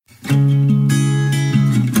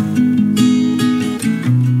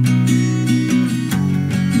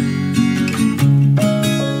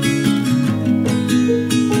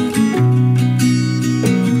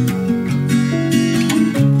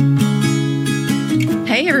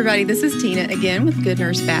Hey everybody, this is Tina again with Good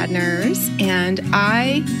Nurse, Bad Nurse, and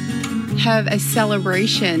I have a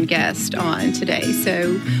celebration guest on today.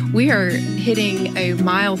 So we are hitting a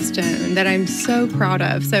milestone that I'm so proud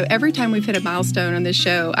of. So every time we've hit a milestone on this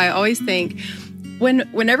show, I always think,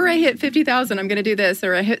 whenever I hit 50,000, I'm going to do this,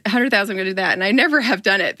 or I hit 100,000, I'm going to do that. And I never have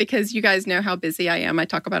done it because you guys know how busy I am. I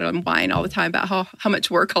talk about it on Wine all the time about how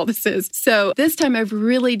much work all this is. So this time I've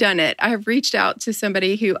really done it. I have reached out to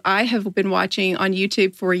somebody who I have been watching on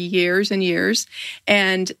YouTube for years and years.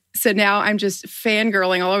 And so now I'm just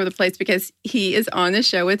fangirling all over the place because he is on the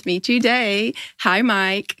show with me today. Hi,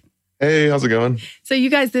 Mike. Hey, how's it going? So you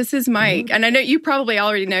guys, this is Mike. And I know you probably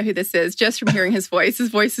already know who this is just from hearing his voice. His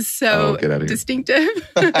voice is so distinctive.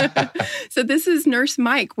 So this is Nurse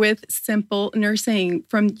Mike with Simple Nursing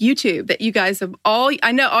from YouTube that you guys have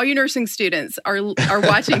I know all you nursing students are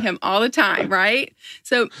watching him all the time, right?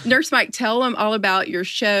 So Nurse Mike, tell them all about your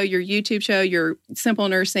show, your YouTube show, your Simple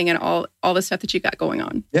Nursing, and all the stuff that you got going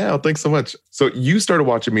on. Yeah, well, thanks so much. So you started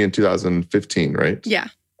watching me in 2015, right? Yeah.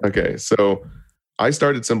 Okay, so I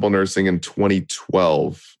started Simple Nursing in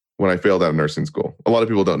 2012 when I failed out of nursing school. A lot of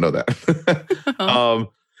people don't know that.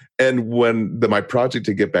 And when my project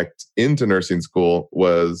to get back into nursing school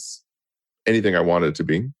was anything I wanted it to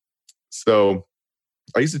be. So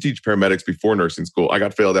I used to teach paramedics before nursing school. I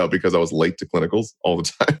got failed out because I was late to clinicals all the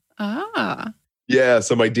time. Ah. Yeah,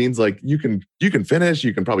 so my dean's like, you can finish.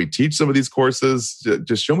 You can probably teach some of these courses.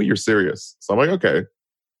 Just show me you're serious. So I'm like, okay.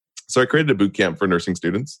 So I created a boot camp for nursing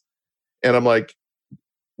students. And I'm like,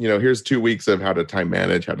 here's 2 weeks of how to time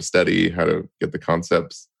manage, how to study, how to get the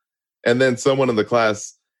concepts. And then someone in the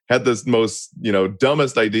class had this most,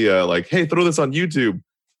 dumbest idea, like, hey, throw this on YouTube.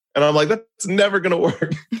 And I'm like, that's never going to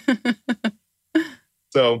work.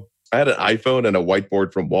 So I had an iPhone and a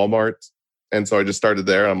whiteboard from Walmart. And so I just started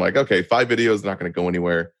there. I'm like, okay, 5 videos, not going to go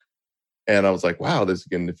anywhere. And I was like, wow, this is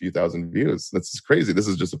getting a few thousand views. This is crazy. This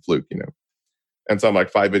is just a fluke, And so I'm like,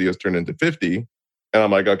 5 videos turned into 50. And I'm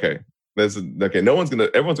like, okay. Everyone's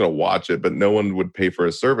gonna watch it, but no one would pay for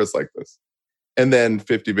a service like this. And then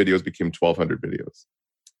 50 videos became 1,200 videos.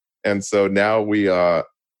 And so now we have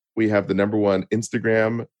the number 1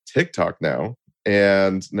 Instagram, TikTok now,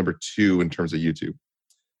 and number 2 in terms of YouTube.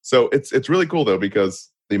 So it's really cool though,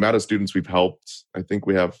 because the amount of students we've helped, I think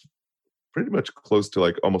we have pretty much close to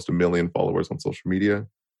like almost 1 million followers on social media.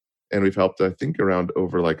 And we've helped, I think, around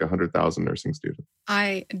over like 100,000 nursing students.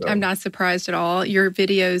 I'm not surprised at all. Your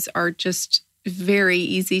videos are just very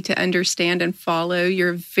easy to understand and follow.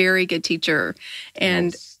 You're a very good teacher.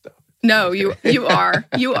 And no, you are.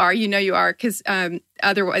 You are. You are. Because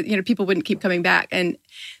otherwise, people wouldn't keep coming back. And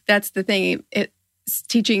that's the thing.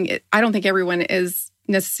 Teaching, I don't think everyone is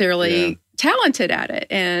necessarily talented at it.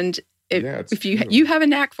 And if you have a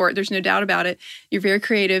knack for it, there's no doubt about it. You're very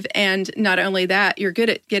creative. And not only that, you're good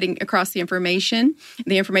at getting across the information.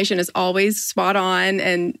 The information is always spot on.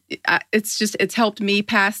 And it's helped me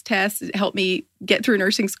pass tests. It helped me get through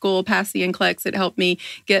nursing school, pass the NCLEX. It helped me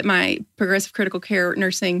get my progressive critical care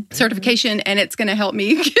nursing certification. And it's going to help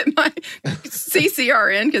me get my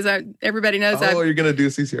CCRN because everybody knows that. Oh, you're going to do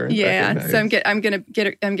CCRN? Yeah. Okay, nice.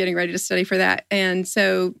 So I'm getting ready to study for that. And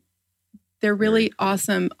so they're really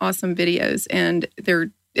awesome videos, and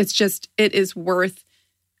it is worth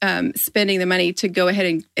spending the money to go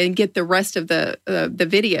ahead and get the rest of the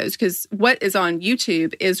videos, because what is on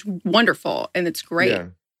YouTube is wonderful and it's great. Yeah.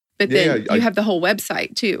 But then you have the whole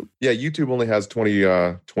website too. Yeah, YouTube only has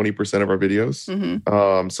 20% of our videos.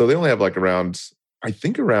 Mm-hmm. So they only have like around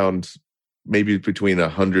maybe between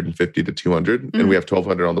 150 to 200, and we have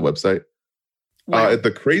 1,200 on the website. Wow. The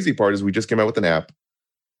crazy part is we just came out with an app.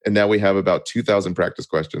 And now we have about 2,000 practice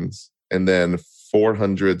questions and then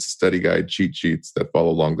 400 study guide cheat sheets that follow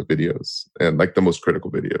along the videos, and like the most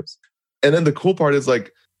critical videos. And then the cool part is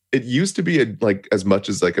like, it used to be like as much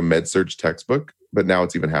as like a med surg textbook, but now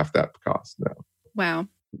it's even half that cost now. Wow.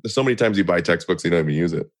 There's so many times you buy textbooks, you don't even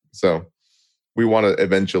use it. So we want to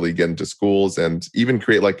eventually get into schools and even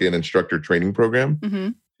create like an instructor training program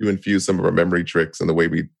to infuse some of our memory tricks and the way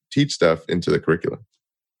we teach stuff into the curriculum.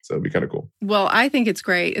 So it'd be kind of cool. Well, I think it's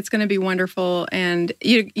great. It's going to be wonderful. And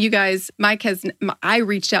you guys, I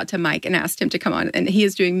reached out to Mike and asked him to come on, and he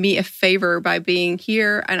is doing me a favor by being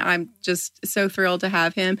here. And I'm just so thrilled to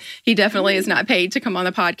have him. He definitely is not paid to come on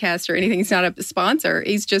the podcast or anything. He's not a sponsor.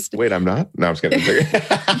 He's just... Wait, I'm not? No, I'm just kidding.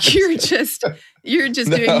 You're just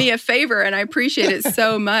doing me a favor, and I appreciate it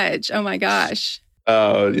so much. Oh my gosh.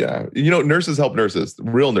 Yeah. Nurses help nurses.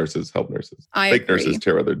 Real nurses help nurses. Fake nurses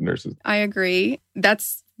tear other nurses. I agree.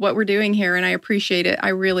 That's what we're doing here, and I appreciate it. I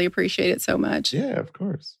really appreciate it so much. Yeah, of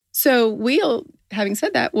course. So having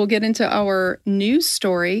said that, we'll get into our news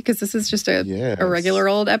story, because this is just a regular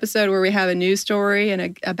old episode where we have a news story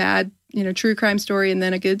and a bad, true crime story and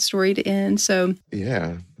then a good story to end. So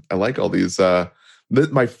yeah, I like all these.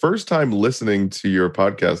 My first time listening to your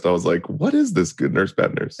podcast, I was like, what is this Good Nurse,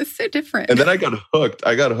 Bad Nurse? It's so different. And then I got hooked.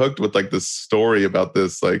 I got hooked with like this story about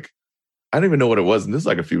this, like, I don't even know what it was. And this is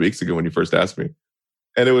like a few weeks ago when you first asked me.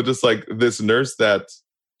 And it was just like this nurse that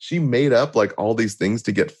she made up like all these things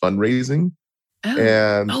to get fundraising. I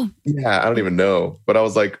don't even know. But I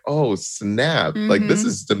was like, oh, snap. Mm-hmm. Like, this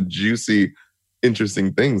is some juicy,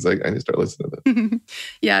 interesting things. Like, I need to start listening to this.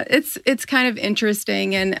 Yeah, it's kind of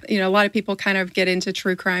interesting. And, a lot of people kind of get into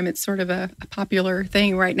true crime. It's sort of a popular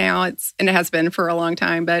thing right now. And it has been for a long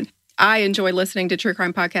time. But I enjoy listening to true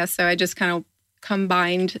crime podcasts. So I just kind of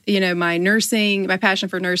combined, my passion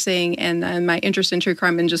for nursing and my interest in true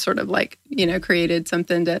crime, and just sort of like, created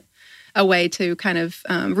a way to kind of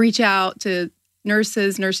reach out to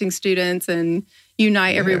nurses, nursing students, and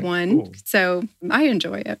unite everyone. Cool. So I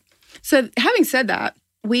enjoy it. So having said that,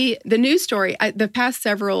 the news story, the past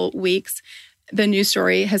several weeks, the news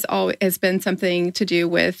story has been something to do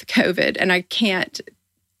with COVID, and I can't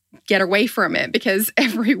get away from it because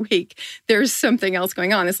every week there's something else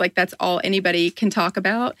going on. It's like that's all anybody can talk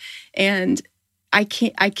about, and I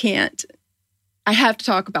have to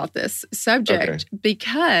talk about this subject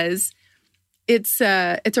because it's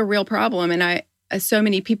a real problem, and so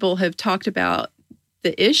many people have talked about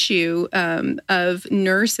the issue of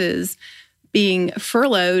nurses being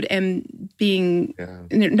furloughed and being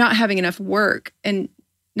not having enough work and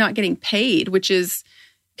not getting paid, which is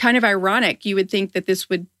kind of ironic. You would think that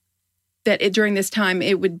during this time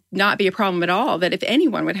it would not be a problem at all. That if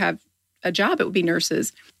anyone would have a job, it would be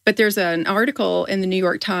nurses. But there's an article in the New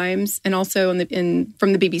York Times and also from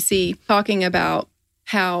the BBC talking about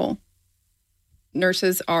how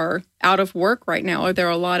nurses are out of work right now, or there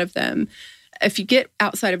are a lot of them. If you get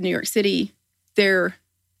outside of New York City, there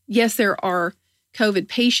are COVID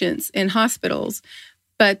patients in hospitals,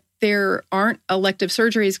 but there aren't elective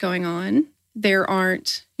surgeries going on. There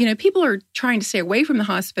aren't, people are trying to stay away from the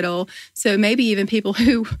hospital. So maybe even people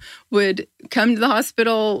who would come to the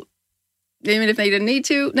hospital, even if they didn't need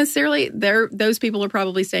to necessarily, those people are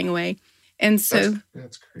probably staying away. And so,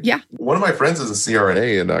 that's crazy. Yeah. One of my friends is a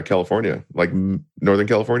CRNA in California, like Northern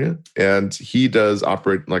California, and he does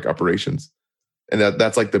operations. And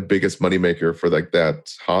that's like the biggest moneymaker for like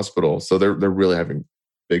that hospital. So they're really having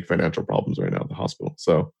big financial problems right now at the hospital.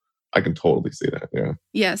 So I can totally see that. Yeah.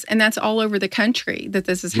 Yes. And that's all over the country that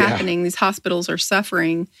this is happening. These hospitals are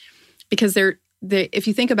suffering because if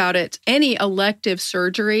you think about it, any elective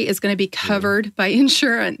surgery is going to be covered by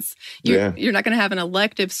insurance. You're not going to have an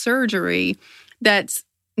elective surgery that's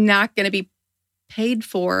not going to be paid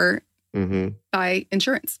for by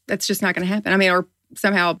insurance. That's just not going to happen. I mean, or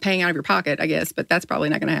somehow paying out of your pocket, I guess, but that's probably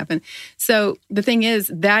not going to happen. So the thing is,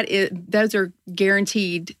 those are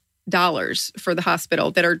guaranteed dollars for the hospital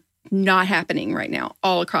that are not happening right now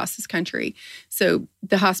all across this country. So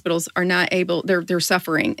the hospitals are not able, they're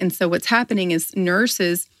suffering. And so what's happening is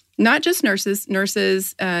nurses, not just nurses,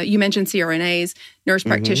 you mentioned CRNAs, nurse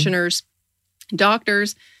practitioners,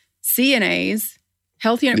 doctors, CNAs,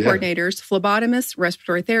 health unit coordinators, phlebotomists,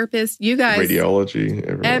 respiratory therapists, you guys, radiology,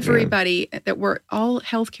 everybody that all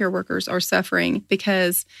healthcare workers are suffering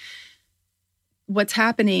because what's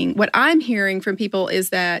happening, what I'm hearing from people is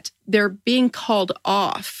that they're being called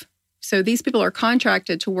off. So these people are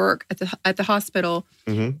contracted to work at the hospital.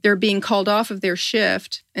 Mm-hmm. They're being called off of their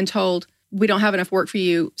shift and told, we don't have enough work for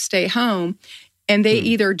you, stay home. And they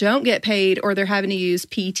either don't get paid or they're having to use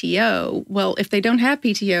PTO. Well, if they don't have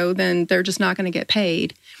PTO, then they're just not going to get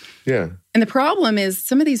paid. Yeah. And the problem is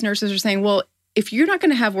some of these nurses are saying, well, if you're not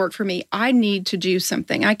going to have work for me, I need to do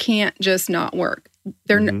something. I can't just not work.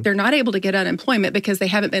 They're not able to get unemployment because they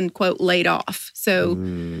haven't been, quote, laid off. So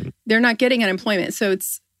they're not getting unemployment. So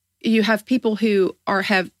you have people who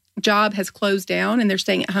job has closed down and they're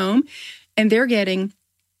staying at home and they're getting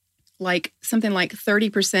like something like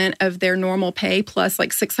 30% of their normal pay plus like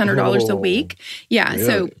 $600 a week. Yeah. Really?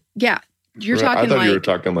 So you're talking. I thought you were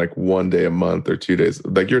talking like 1 day a month or 2 days.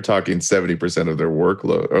 Like you're talking 70% of their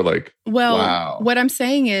workload or like, wow. What I'm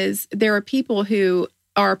saying is there are people who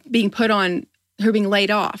are being who are being laid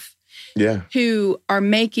off. Yeah. Who are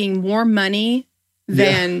making more money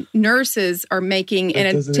than nurses are making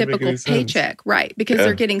in a typical paycheck. Right. Because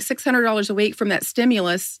they're getting $600 a week from that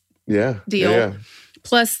stimulus deal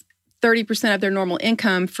plus 30% of their normal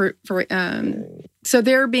income so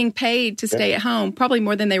they're being paid to stay at home, probably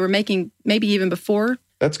more than they were making maybe even before.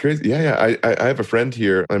 That's crazy. Yeah. I have a friend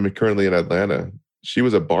here. I'm currently in Atlanta she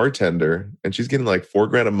was a bartender and she's getting like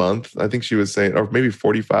 $4,000 a month. I think she was saying, or maybe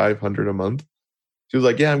 4,500 a month. She was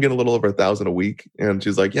like, yeah, I'm getting a little over 1,000 a week. And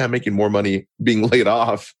she's like, yeah, I'm making more money being laid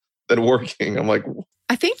off than working. I'm like,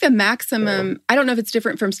 I think the maximum, I don't know if it's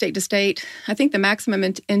different from state to state. I think the maximum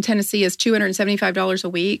in Tennessee is $275 a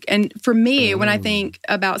week. And for me, when I think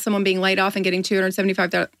about someone being laid off and getting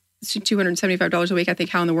 $275 a week, I think,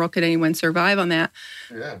 how in the world could anyone survive on that?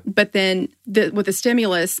 yeah. But then with the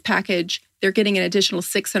stimulus package, they're getting an additional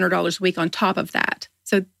 $600 a week on top of that.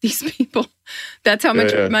 So these people, that's how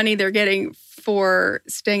much money they're getting for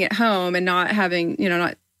staying at home and not having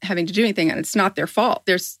to do anything. And it's not their fault.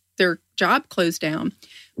 Their job closed down.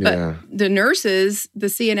 But the nurses, the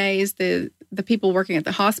CNAs, the people working at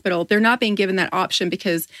the hospital, they're not being given that option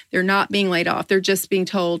because they're not being laid off. They're just being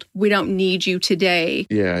told, we don't need you today.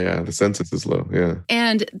 Yeah. The census is low. Yeah.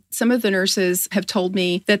 And some of the nurses have told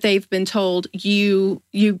me that they've been told you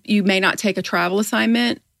may not take a travel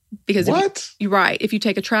assignment because you're right. If you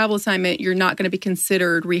take a travel assignment, you're not going to be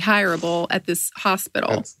considered rehireable at this hospital.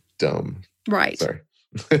 That's dumb. Right. Sorry.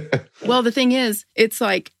 Well, the thing is, it's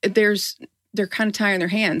like they're kind of tying their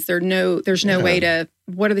hands. There's no way to.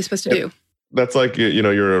 What are they supposed to do? That's like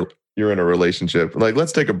you're in a relationship. Like,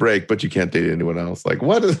 let's take a break, but you can't date anyone else. Like,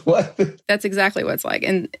 what? That's exactly what it's like.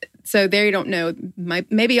 And so there, you don't know.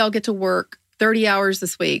 Maybe I'll get to work 30 hours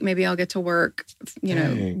this week. Maybe I'll get to work,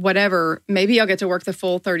 whatever. Maybe I'll get to work the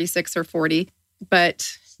full 36 or 40. But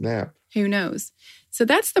snap. Who knows? So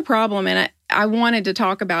that's the problem. And I wanted to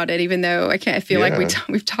talk about it, even though I feel like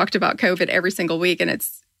we've talked about COVID every single week, and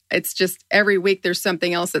it's just every week there's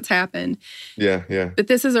something else that's happened. Yeah. But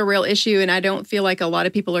this is a real issue, and I don't feel like a lot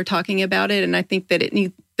of people are talking about it. And I think that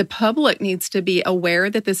the public needs to be aware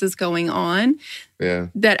that this is going on. Yeah.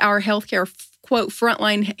 That our healthcare, quote,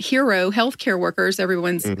 frontline hero healthcare workers,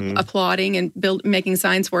 everyone's applauding and making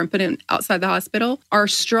signs for and putting outside the hospital, are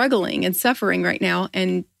struggling and suffering right now.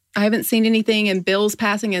 And I haven't seen anything in bills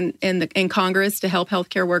passing in Congress to help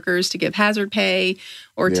healthcare workers, to give hazard pay,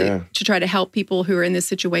 or to try to help people who are in this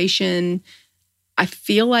situation. I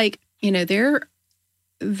feel like,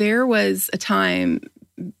 there was a time,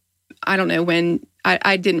 I don't know when,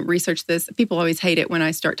 I didn't research this. People always hate it when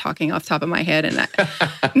I start talking off the top of my head. And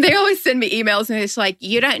they always send me emails and it's like,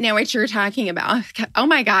 you don't know what you're talking about. Oh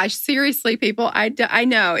my gosh, seriously, people. I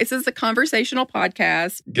know. This is a conversational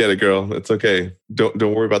podcast. Get it, girl. It's okay. Don't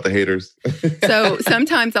worry about the haters. So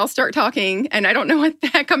sometimes I'll start talking and I don't know what the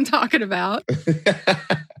heck I'm talking about.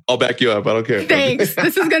 I'll back you up. I don't care. Thanks.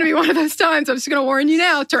 This is going to be one of those times. I'm just going to warn you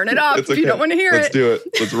now. Turn it off if you don't want to hear Let's do it.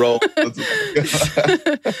 Let's roll.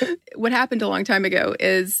 What happened a long time ago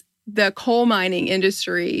is the coal mining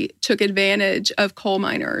industry took advantage of coal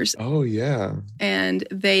miners. Oh, yeah. And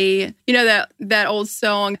they, that old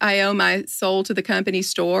song, I owe my soul to the company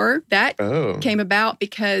store, that came about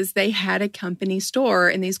because they had a company store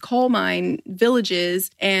in these coal mine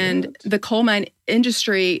villages, and the coal mine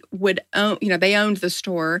industry would own, they owned the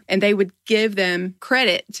store, and they would give them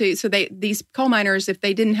credit so these coal miners, if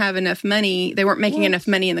they didn't have enough money, they weren't making enough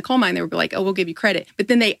money in the coal mine, they would be like, oh, we'll give you credit. But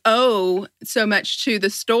then they owe so much to the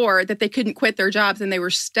store that they couldn't quit their jobs, and they were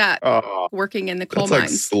stuck working in the coal mines.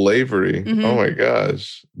 That's like slavery. Mm-hmm. Oh my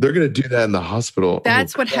gosh. They're going to do that in the hospital.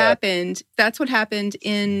 That's what happened. That's what happened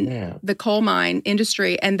in the coal mine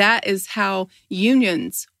industry. And that is how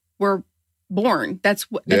unions were born. That's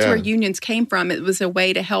where unions came from. It was a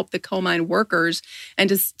way to help the coal mine workers and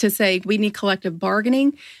to say, we need collective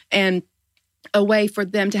bargaining and a way for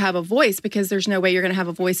them to have a voice, because there's no way you're going to have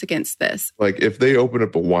a voice against this. Like if they open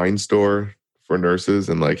up a wine store for nurses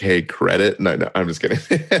and like, hey, credit. No, I'm just kidding.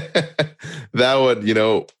 That would,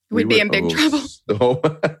 we'd be in big trouble. So,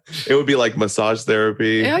 it would be like massage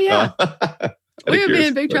therapy. Oh, yeah. We would be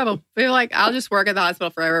in big trouble. We're like, I'll just work at the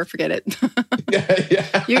hospital forever. Forget it.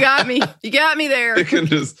 Yeah. You got me. You got me there. You can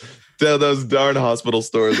just tell those darn hospital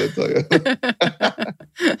stores, I tell you.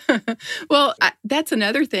 Well, that's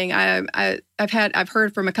another thing. I've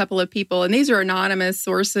heard from a couple of people, and these are anonymous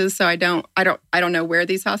sources, so I don't know where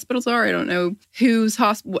these hospitals are. I don't know whose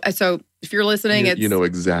hospital. So if you're listening, you know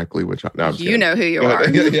exactly which. No, you know who you are.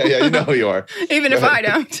 Yeah, you know who you are. Even if I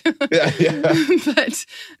don't. Yeah. But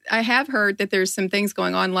I have heard that there's some things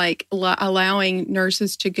going on, like allowing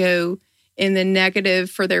nurses to go in the negative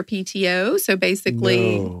for their PTO. So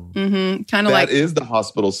basically, kind of like... That is the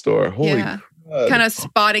hospital store. Holy crap. Kind of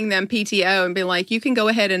spotting them PTO and being like, you can go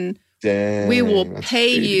ahead and we will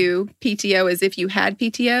pay you PTO as if you had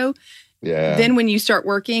PTO. Yeah. Then when you start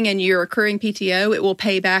working and you're accruing PTO, it will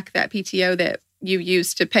pay back that PTO that you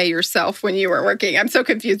used to pay yourself when you were working. I'm so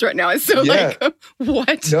confused right now. It's so like,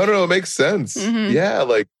 what? No, it makes sense. Mm-hmm. Yeah.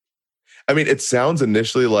 Like, I mean, it sounds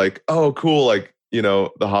initially like, oh, cool. Like, the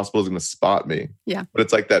hospital is going to spot me. Yeah. But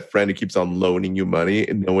it's like that friend who keeps on loaning you money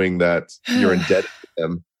and knowing that you're indebted to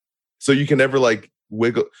them. So you can never like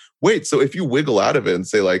wiggle. Wait, so if you wiggle out of it and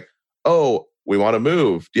say like, oh, we want to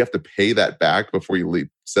move, do you have to pay that back before you leave,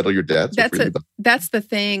 settle your debts? That's the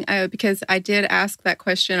thing, because I did ask that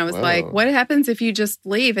question. I was like, what happens if you just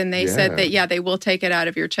leave? And they said that, they will take it out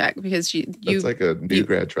of your check because That's like a new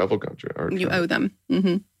grad travel contract. You owe them.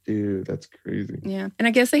 Mm-hmm. Dude, that's crazy. Yeah. And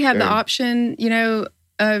I guess they have the option,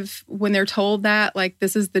 of when they're told that, like,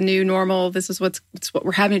 this is the new normal, this is what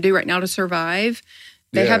we're having to do right now to survive.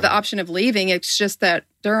 They have the option of leaving. It's just that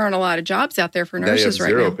there aren't a lot of jobs out there for nurses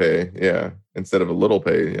right now. Zero pay, instead of a little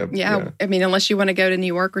pay. Yeah. I mean, unless you want to go to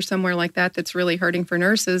New York or somewhere like that, that's really hurting for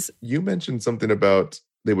nurses. You mentioned something about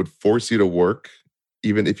they would force you to work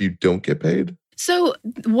even if you don't get paid. So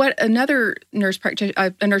what another nurse practitioner,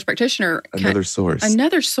 another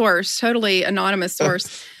source, totally anonymous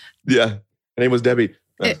source. Yeah. Her name was Debbie.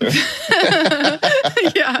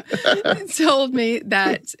 Told me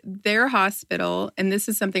that their hospital, and this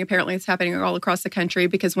is something apparently that's happening all across the country,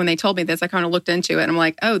 because when they told me this, I kind of looked into it and I'm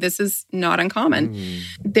like, oh, this is not uncommon.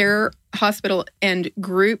 Their hospital and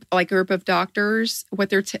group of doctors, what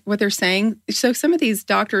they're saying. So some of these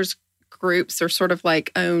doctors groups are sort of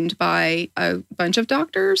like owned by a bunch of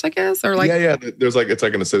doctors, I guess, or like There's like it's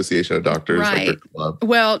like an association of doctors, right? Like their club.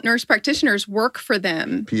 Well, nurse practitioners work for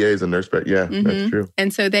them. PAs and nurse that's true.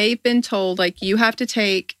 And so they've been told like you have to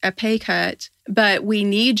take a pay cut, but we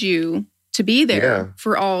need you to be there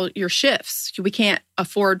for all your shifts. We can't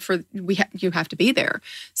afford you have to be there.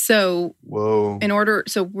 So we're going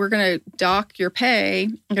to dock your pay.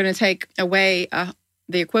 I'm going to take away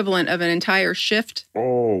the equivalent of an entire shift.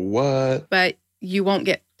 Oh, what? But you won't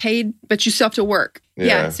get paid, but you still have to work.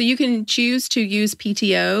 Yeah. So you can choose to use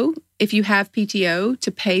PTO if you have PTO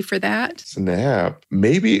to pay for that. Snap.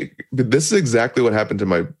 Maybe this is exactly what happened to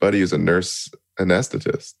my buddy who's a nurse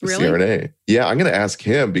anesthetist, the really? CRNA. Yeah, I'm going to ask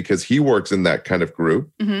him because he works in that kind of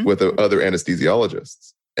group with other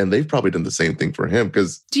anesthesiologists. And they've probably done the same thing for him.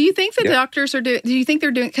 Because do you think the doctors are doing? Do you think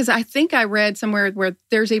they're doing? Because I think I read somewhere where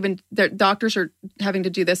there's even doctors are having to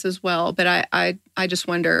do this as well. But I just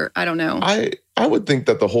wonder. I don't know. I would think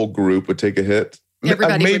that the whole group would take a hit.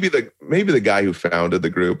 Everybody maybe the guy who founded the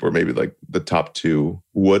group, or maybe like the top two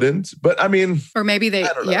wouldn't. But I mean, or maybe they.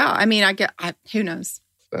 I mean, who knows.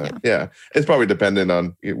 It's probably dependent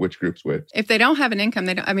on which group's which. If they don't have an income,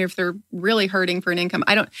 they don't. I mean, if they're really hurting for an income,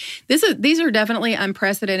 these are definitely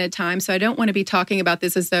unprecedented times. So I don't want to be talking about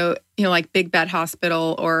this as though like Big Bad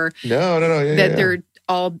Hospital or they're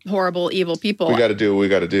all horrible, evil people. We got to do what we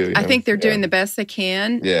got to do. I think they're doing the best they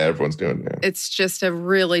can. Yeah, everyone's doing it. It's just a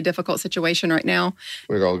really difficult situation right now.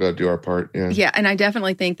 We all got to do our part. Yeah. Yeah, and I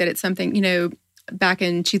definitely think that it's something back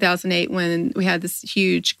in 2008 when we had this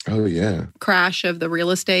huge crash of the real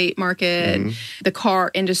estate market, the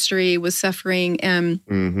car industry was suffering, and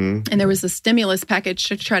there was a stimulus package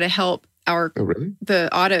to try to help the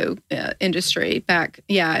auto industry back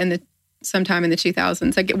in the sometime in the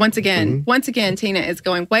 2000s. Once again, Tina is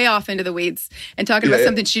going way off into the weeds and talking about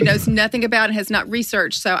something she knows nothing about and has not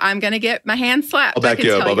researched. So I'm going to get my hand slapped. I'll back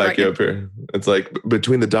you up here. It's like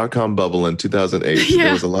between the dot-com bubble and 2008,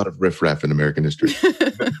 there was a lot of riffraff in American history.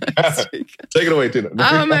 Take it away, Tina.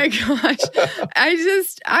 Oh my gosh.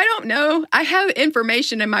 I don't know. I have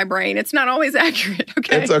information in my brain. It's not always accurate.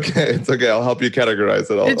 Okay. It's okay. I'll help you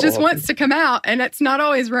categorize it. It just wants to come out and it's not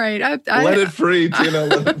always right. Let it free,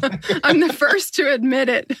 Tina. I'm the first to admit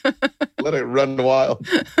it. Let it run wild.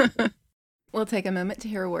 We'll take a moment to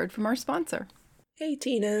hear a word from our sponsor. Hey,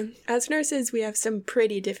 Tina. As nurses, we have some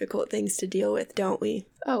pretty difficult things to deal with, don't we?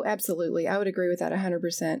 Oh, absolutely. I would agree with that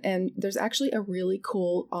 100%. And there's actually a really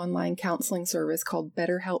cool online counseling service called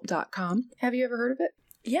BetterHelp.com. Have you ever heard of it?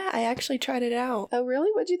 Yeah, I actually tried it out. Oh,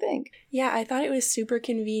 really? What'd you think? Yeah, I thought it was super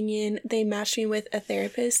convenient. They matched me with a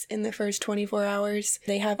therapist in the first 24 hours.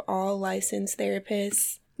 They have all licensed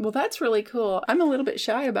therapists. Well, that's really cool. I'm a little bit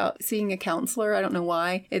shy about seeing a counselor. I don't know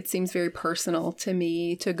why. It seems very personal to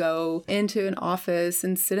me to go into an office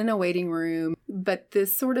and sit in a waiting room. But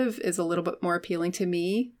this sort of is a little bit more appealing to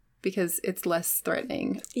me because it's less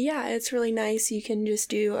threatening. Yeah, it's really nice. You can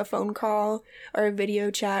just do a phone call or a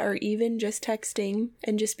video chat or even just texting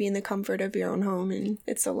and just be in the comfort of your own home. And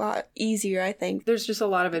it's a lot easier, I think. There's just a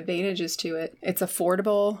lot of advantages to it. It's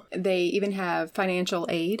affordable. They even have financial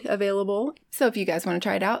aid available. So if you guys want to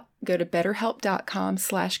try it out, go to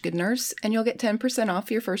betterhelp.com/goodnurse and you'll get 10%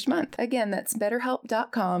 off your first month. Again, that's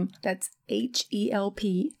betterhelp.com. That's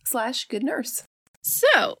HELP/goodnurse.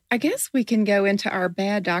 So I guess we can go into our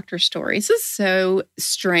bad doctor story. This is so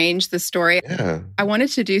strange, the story. Yeah. I wanted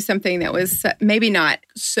to do something that was maybe not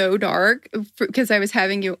so dark because I was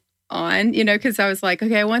having you on, because I was like,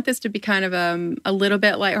 okay, I want this to be kind of a little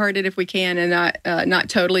bit lighthearted if we can, and not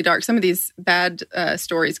totally dark. Some of these bad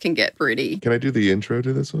stories can get pretty. Can I do the intro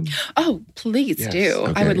to this one? Oh, please do.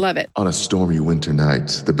 Okay. I would love it. On a stormy winter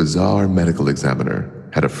night, the bizarre medical examiner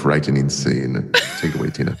had a frightening scene. Take it away,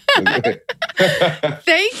 Tina.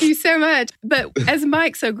 Thank you so much. But as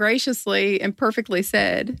Mike so graciously and perfectly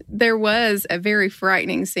said, there was a very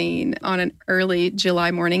frightening scene on an early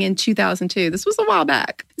July morning in 2002. This was a while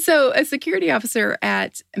back. So a security officer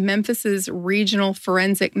at Memphis's Regional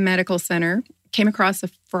Forensic Medical Center came across a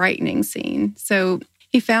frightening scene. So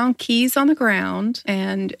he found keys on the ground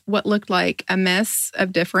and what looked like a mess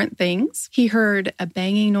of different things. He heard a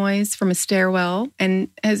banging noise from a stairwell. And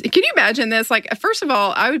can you imagine this? Like, first of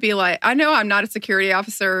all, I would be like, I know I'm not a security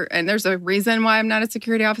officer, and there's a reason why I'm not a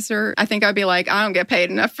security officer. I think I'd be like, I don't get paid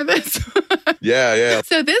enough for this. Yeah.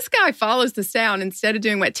 So this guy follows the sound instead of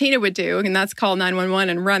doing what Tina would do, and that's call 911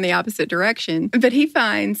 and run the opposite direction. But he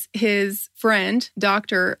finds his friend,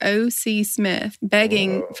 Dr. O.C. Smith,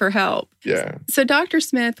 begging for help. Yeah. So Dr.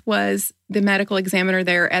 Smith was the medical examiner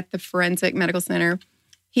there at the Forensic Medical Center.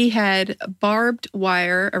 He had barbed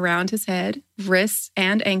wire around his head, wrists,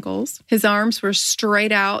 and ankles. His arms were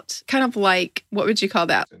straight out, kind of like, what would you call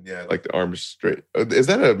that? Yeah, like the arms straight. Is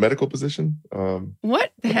that a medical position?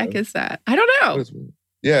 What the heck is that? I don't know.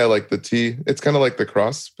 Yeah, like the T. It's kind of like the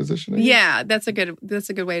cross position. Yeah, that's a good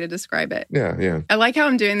way to describe it. Yeah. I like how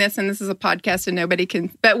I'm doing this, and this is a podcast, and nobody can.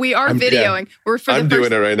 But we are videoing. Yeah. I'm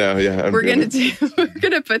doing it right now. Yeah, we're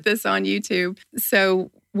gonna put this on YouTube,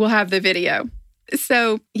 so we'll have the video.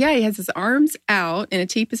 So yeah, he has his arms out in a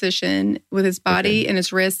T position with his body and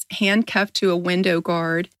his wrists handcuffed to a window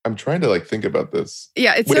guard. I'm trying to think about this.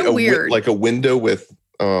 Yeah, it's so weird. Like a window with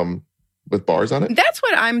bars on it? That's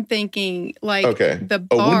what I'm thinking. Like the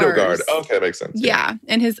bars. A window guard. Okay, that makes sense. Yeah.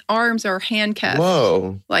 And his arms are handcuffed.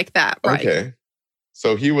 Whoa. Like that, right? Okay.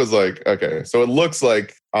 So he was like, okay. So it looks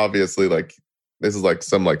like, obviously, like, this is like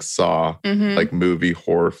some like Saw, like movie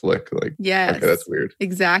horror flick. Like, yes. Okay, that's weird.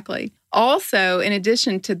 Exactly. Also, in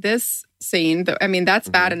addition to this scene, that's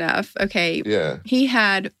bad enough. Okay. Yeah. He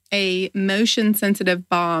had a motion-sensitive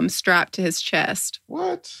bomb strapped to his chest.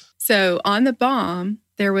 What? So on the bomb,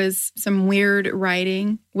 there was some weird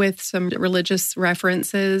writing with some religious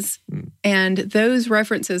references. And those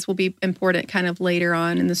references will be important kind of later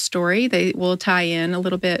on in the story. They will tie in a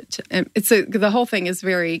little bit. The whole thing is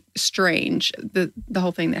very strange, the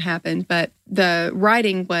whole thing that happened. But the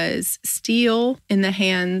writing was steel in the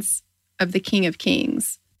hands of the King of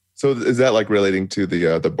Kings. So is that like relating to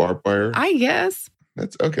the barbed wire? I guess.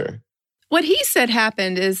 That's okay. What he said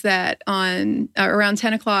happened is that on around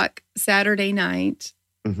 10 o'clock Saturday night,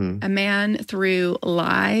 a man threw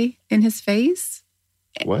lye in his face.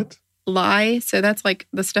 What? Lye. So that's like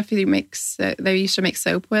the stuff they used to make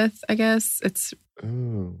soap with, I guess. It's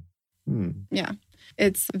yeah.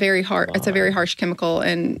 It's very hard. Lye. It's a very harsh chemical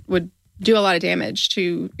and would do a lot of damage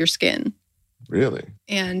to your skin. Really?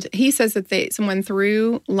 And he says that someone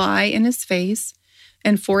threw lye in his face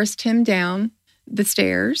and forced him down the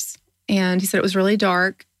stairs. And he said it was really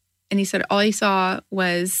dark. And he said all he saw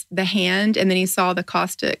was the hand, and then he saw the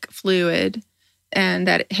caustic fluid, and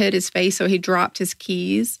that hit his face, so he dropped his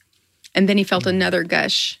keys. And then he felt another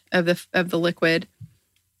gush of the liquid.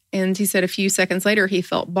 And he said a few seconds later, he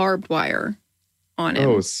felt barbed wire on him.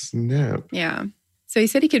 Oh, snap. Yeah. So he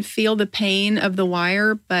said he could feel the pain of the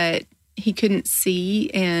wire, but he couldn't see,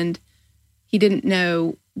 and he didn't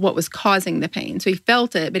know what was causing the pain. So he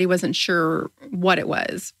felt it, but he wasn't sure what it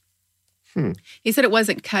was. He said it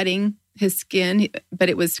wasn't cutting his skin, but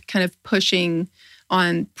it was kind of pushing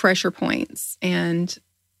on pressure points. And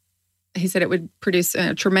he said it would produce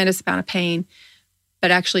a tremendous amount of pain,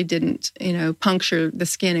 but actually didn't, puncture the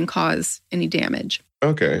skin and cause any damage.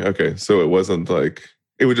 Okay. So it wasn't like,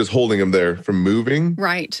 it was just holding him there from moving?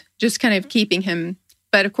 Right. Just kind of keeping him.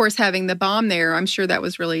 But of course, having the bomb there, I'm sure that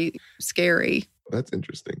was really scary. That's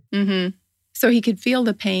interesting. So he could feel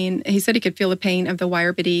the pain. He said he could feel the pain of the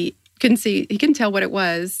wire, but he couldn't tell what it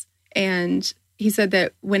was. And he said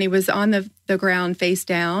that when he was on the ground face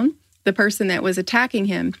down, the person that was attacking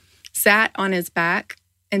him sat on his back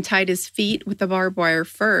and tied his feet with the barbed wire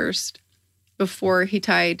first before he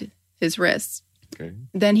tied his wrists. Okay.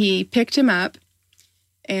 Then he picked him up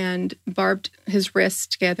and barbed his wrists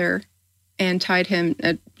together and tied him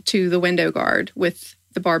to the window guard with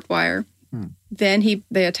the barbed wire. Then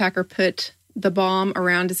the attacker put the bomb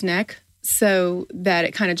around his neck so that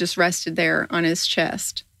it kind of just rested there on his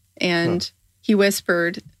chest. And he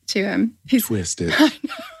whispered to him. Twist it.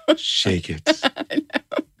 Shake it. I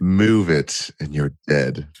know. Move it, and you're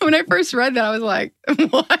dead. When I first read that, I was like,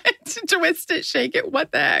 what? Twist it, shake it?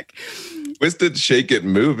 What the heck? Twist it, shake it,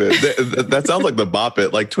 move it. That sounds like the bop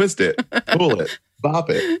it. Like twist it, pull it, bop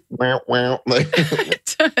it. Like,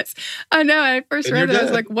 It does. I know. I first And read you're it. I was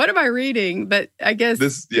dead. like, what am I reading? But I guess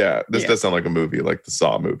this does sound like a movie, like the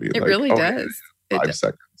Saw movie. it like, really oh, does. It 5 does.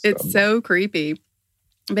 seconds. It's so creepy.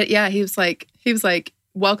 But yeah, he was like,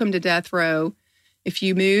 welcome to death row. If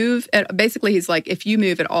you move, basically he's like, if you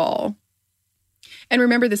move at all. And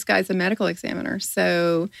remember, this guy's a medical examiner.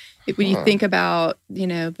 So when you think about,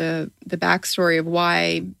 the backstory of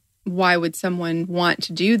why would someone want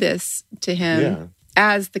to do this to him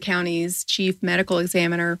as the county's chief medical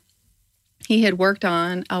examiner, he had worked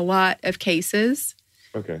on a lot of cases.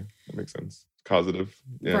 Okay, that makes sense. Causative.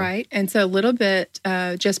 Yeah. Right. And so a little bit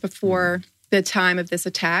just before the time of this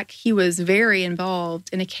attack, he was very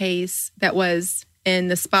involved in a case that was in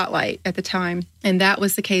the spotlight at the time. And that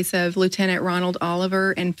was the case of Lieutenant Ronald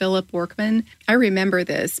Oliver and Philip Workman. I remember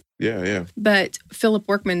this. Yeah. But Philip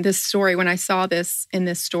Workman, this story, when I saw this in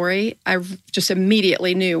this story, I just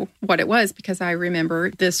immediately knew what it was because I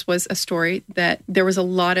remember this was a story that there was a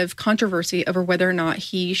lot of controversy over whether or not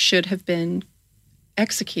he should have been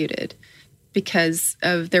executed because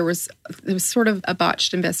there was sort of a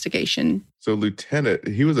botched investigation. So Lieutenant,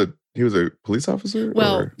 he was a police officer?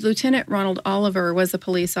 Well, or? Lieutenant Ronald Oliver was a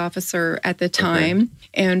police officer at the time. Okay.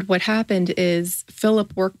 And what happened is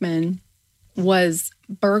Philip Workman was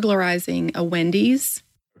burglarizing a Wendy's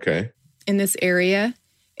in this area.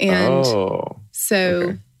 And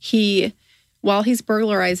so while he's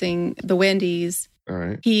burglarizing the Wendy's,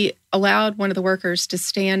 he allowed one of the workers to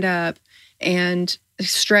stand up and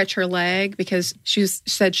stretch her leg because she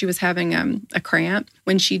said she was having a cramp.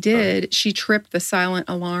 When she did, she tripped the silent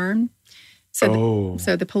alarm. So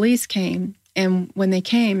the police came, and when they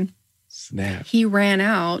came, he ran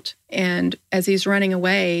out, and as he's running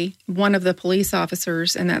away, one of the police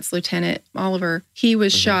officers, and that's Lieutenant Oliver, he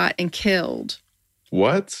was shot and killed.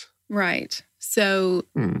 What? Right. So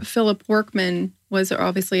Philip Workman was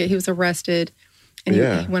he was arrested, and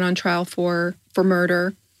he went on trial for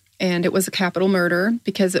murder. And it was a capital murder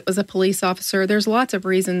because it was a police officer. There's lots of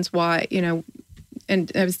reasons why, and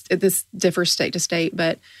this differs state to state,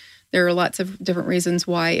 but there are lots of different reasons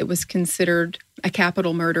why it was considered a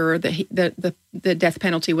capital murder, the death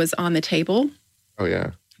penalty was on the table. Oh,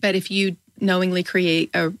 yeah. But if you knowingly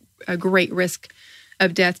create a great risk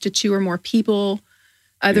of death to 2 or more people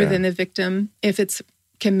other than the victim, if it's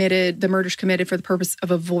committed, the murder's committed for the purpose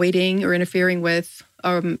of avoiding or interfering with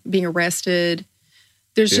being arrested,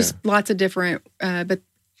 there's just lots of different, but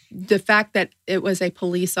the fact that it was a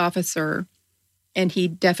police officer and he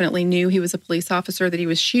definitely knew he was a police officer that he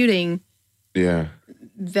was shooting,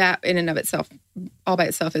 that in and of itself, all by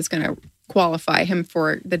itself, is going to qualify him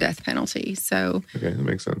for the death penalty. So, that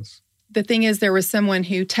makes sense. The thing is, there was someone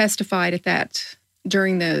who testified at that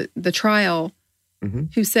during the trial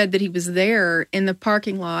who said that he was there in the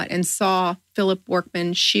parking lot and saw Philip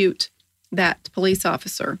Workman shoot that police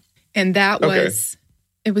officer. And that was...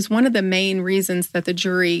 It was one of the main reasons that the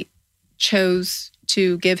jury chose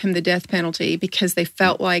to give him the death penalty because they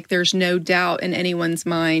felt like there's no doubt in anyone's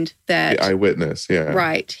mind that... The eyewitness,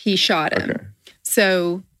 Right, he shot him. Okay.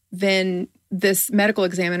 So then this medical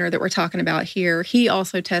examiner that we're talking about here, he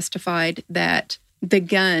also testified that the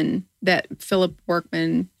gun that Philip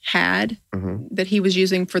Workman had, that he was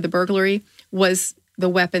using for the burglary, was the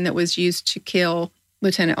weapon that was used to kill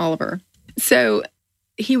Lieutenant Oliver. So...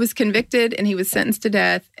 he was convicted and he was sentenced to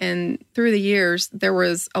death. And through the years, there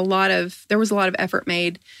was a lot of effort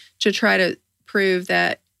made to try to prove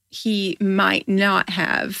that he might not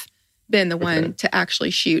have been the one to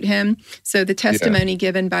actually shoot him. So the testimony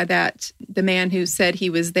given by the man who said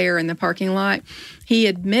he was there in the parking lot, he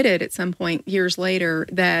admitted at some point years later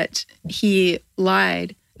that he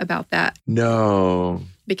lied about that. No.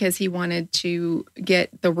 Because he wanted to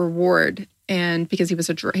get the reward. And because he was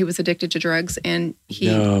addicted to drugs, and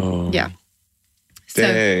So,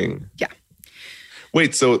 dang. Yeah.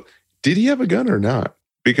 Wait, so did he have a gun or not?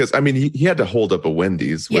 Because, I mean, he had to hold up a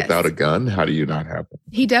Wendy's without a gun. How do you not have one?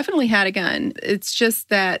 He definitely had a gun. It's just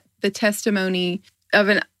that the testimony of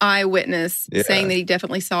an eyewitness saying that he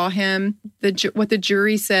definitely saw him, what the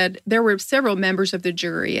jury said, there were several members of the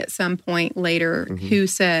jury at some point later who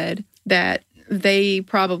said that they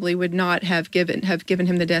probably would not have given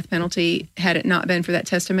him the death penalty had it not been for that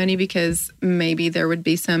testimony, because maybe there would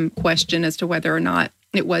be some question as to whether or not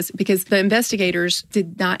it was, because the investigators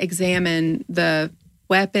did not examine the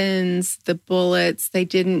weapons, the bullets. They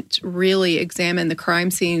didn't really examine the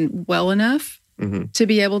crime scene well enough to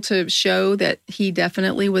be able to show that he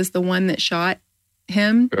definitely was the one that shot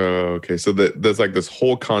him. Oh, okay. So there's like this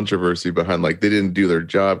whole controversy behind like they didn't do their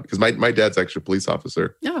job. Because my dad's actually a police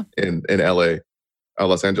officer in LA,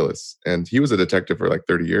 Los Angeles. And he was a detective for like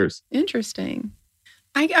 30 years. Interesting.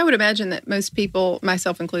 I would imagine that most people,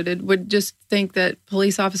 myself included, would just think that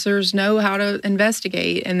police officers know how to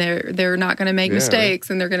investigate and they're not going to make mistakes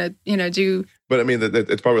and they're going to, do. But I mean,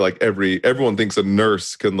 it's probably like everyone thinks a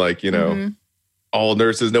nurse can like, all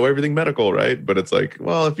nurses know everything medical, right? But it's like,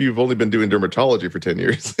 well, if you've only been doing dermatology for 10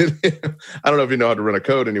 years, I don't know if you know how to run a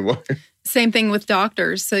code anymore. Same thing with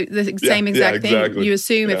doctors. So the same exact thing. You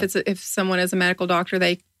assume if someone is a medical doctor,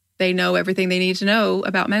 they know everything they need to know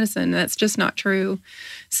about medicine. That's just not true.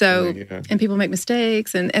 So, and people make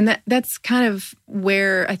mistakes. And that's kind of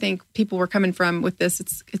where I think people were coming from with this.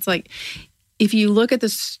 It's like, if you look at the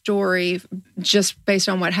story just based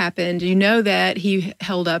on what happened, you know that he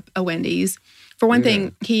held up a Wendy's. For one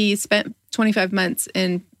thing, he spent 25 months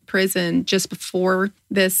in prison just before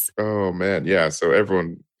this. Oh, man. Yeah. So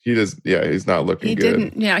he's not looking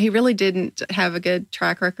good. He really didn't have a good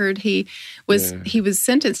track record. He was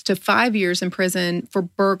sentenced to 5 years in prison for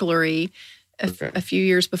burglary a few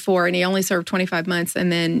years before, and he only served 25 months.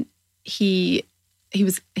 And then he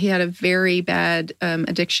had a very bad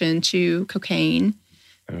addiction to cocaine.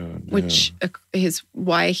 Oh, no. Which is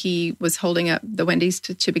why he was holding up the Wendy's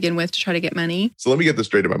to begin with to try to get money. So let me get this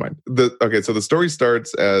straight in my mind. So the story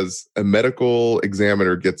starts as a medical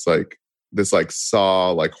examiner gets like this like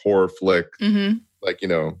Saw like horror flick, like,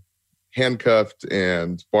 handcuffed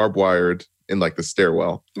and barbed wired in like the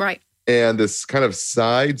stairwell. Right. And this kind of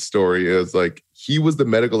side story is like he was the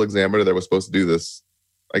medical examiner that was supposed to do this,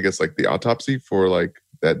 I guess, like the autopsy for like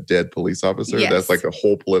that dead police officer. Yes. That's like a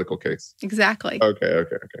whole political case. Exactly. Okay.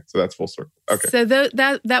 So that's full circle. Okay. So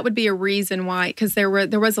that would be a reason why, because there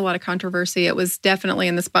was a lot of controversy. It was definitely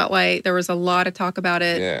in the spotlight. There was a lot of talk about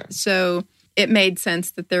it. Yeah. So it made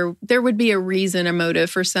sense that there would be a reason, a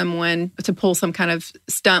motive for someone to pull some kind of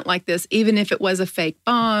stunt like this, even if it was a fake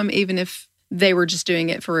bomb, even if they were just doing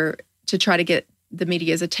it to try to get the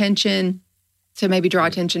media's attention, to maybe draw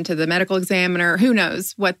attention to the medical examiner. Who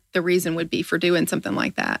knows what the reason would be for doing something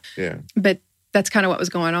like that. Yeah. But that's kind of what was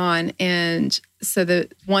going on. And so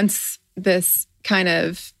once this kind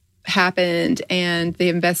of happened and the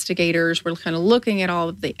investigators were kind of looking at all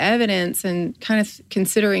of the evidence and kind of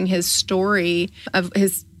considering his story of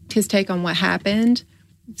his take on what happened,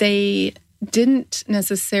 they didn't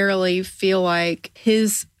necessarily feel like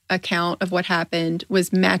his account of what happened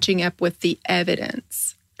was matching up with the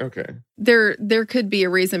evidence. Okay. There could be a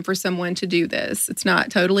reason for someone to do this. It's not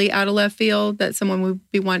totally out of left field that someone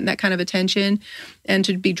would be wanting that kind of attention and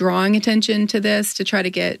to be drawing attention to this to try to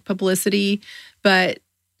get publicity. But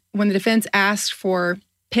when the defense asked for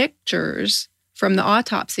pictures from the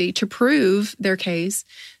autopsy to prove their case,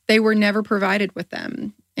 they were never provided with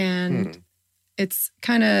them. And it's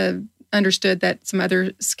kind of understood that some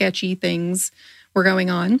other sketchy things were going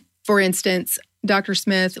on. For instance, Dr.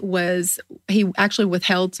 Smith he actually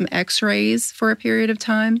withheld some x-rays for a period of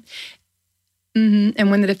time. And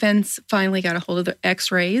when the defense finally got a hold of the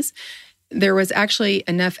x-rays, there was actually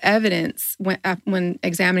enough evidence when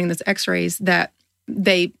examining those x-rays that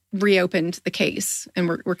they reopened the case and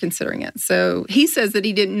were considering it. So he says that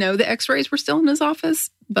he didn't know the x-rays were still in his office,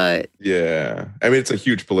 but... Yeah. I mean, it's a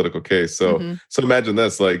huge political case. So imagine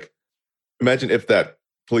this, like, imagine if that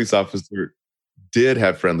police officer did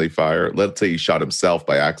have friendly fire. Let's say he shot himself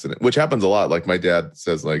by accident, which happens a lot. Like my dad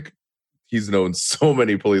says, like he's known so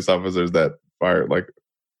many police officers that fire, like,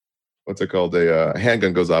 what's it called? A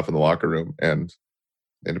handgun goes off in the locker room and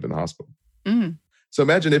end up in the hospital. So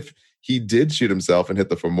imagine if he did shoot himself and hit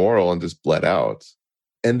the femoral and just bled out.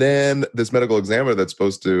 And then this medical examiner that's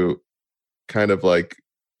supposed to kind of like,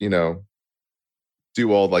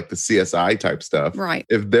 do all like the CSI type stuff. Right.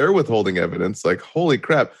 If they're withholding evidence, like, holy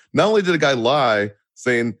crap. Not only did a guy lie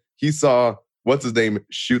saying he saw, what's his name,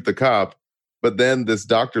 shoot the cop, but then this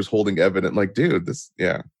doctor's holding evidence. Like, dude,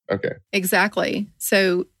 okay. Exactly.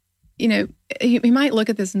 So, you might look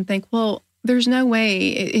at this and think, well, there's no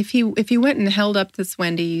way if he went and held up this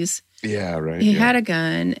Wendy's. Yeah, right. He had a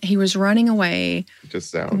gun. He was running away. Just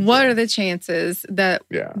sounds. What are the chances that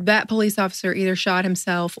that police officer either shot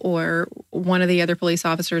himself or one of the other police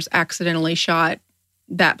officers accidentally shot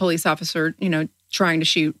that police officer, trying to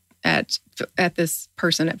shoot at this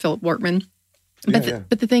person, at Philip Workman? But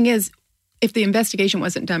the thing is, if the investigation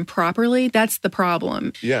wasn't done properly, that's the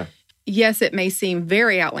problem. Yeah. Yes, it may seem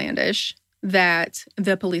very outlandish, that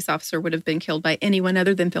the police officer would have been killed by anyone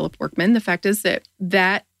other than Philip Workman. The fact is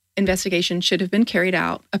that investigation should have been carried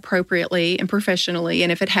out appropriately and professionally.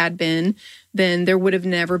 And if it had been, then there would have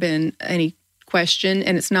never been any question.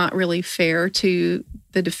 And it's not really fair to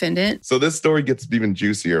the defendant. So this story gets even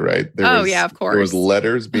juicier, right? Yeah, of course. There was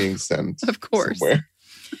letters being sent. Of course. Somewhere.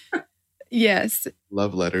 Yes.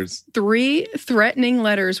 Love letters. 3 threatening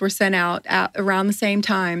letters were sent out at around the same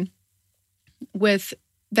time with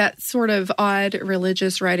that sort of odd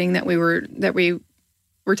religious writing that we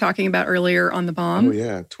were talking about earlier on the bomb. Oh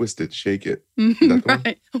yeah, twist it, shake it.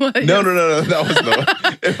 Right. Well, yes. No. That was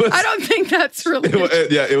no. I don't think that's religious.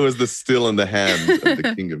 It was the still in the hand of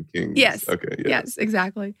the King of Kings. Yes. Okay. Yes,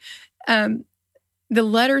 exactly. The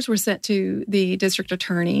letters were sent to the district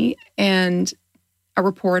attorney and a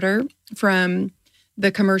reporter from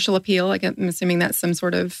the Commercial Appeal. I'm assuming that's some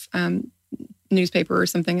sort of newspaper or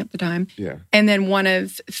something at the time. Yeah. And then one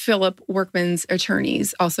of Philip Workman's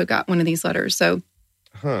attorneys also got one of these letters. So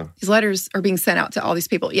these letters are being sent out to all these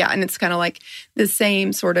people. Yeah, and it's kind of like the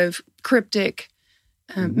same sort of cryptic,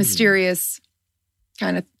 mysterious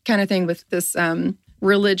kind of thing with this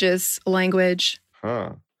religious language.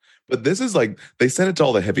 But this is like, they sent it to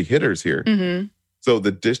all the heavy hitters here. Mm-hmm. So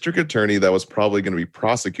the district attorney that was probably going to be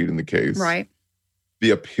prosecuting the case. Right.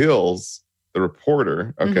 The appeals, the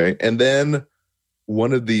reporter, okay, and then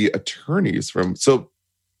one of the attorneys so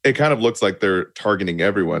it kind of looks like they're targeting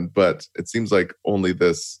everyone, but it seems like only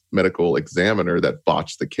this medical examiner that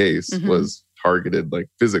botched the case was targeted like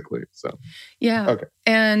physically. So yeah. Okay.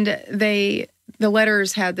 And the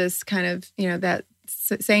letters had this kind of, that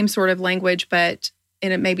same sort of language, but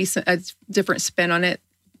in it maybe a different spin on it.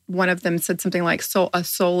 One of them said something like a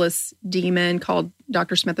soulless demon, called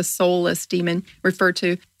Dr. Smith a soulless demon, referred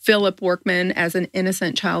to Philip Workman as an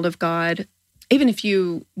innocent child of God. Even if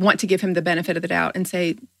you want to give him the benefit of the doubt and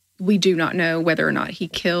say, we do not know whether or not he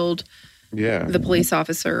killed the police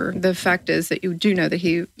officer, the fact is that you do know that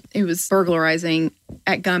he was burglarizing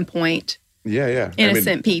at gunpoint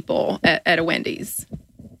innocent people at a Wendy's.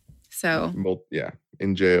 So,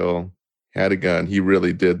 in jail, had a gun. He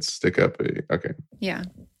really did stick up okay. Yeah.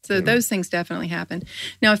 So those things definitely happened.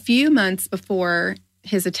 Now, a few months before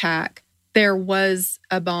his attack, there was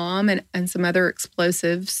a bomb and some other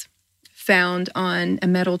explosives found on a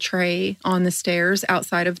metal tray on the stairs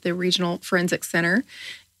outside of the Regional Forensic Center.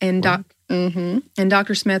 And, and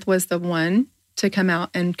Dr. Smith was the one to come out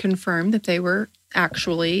and confirm that they were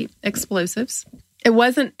actually explosives. It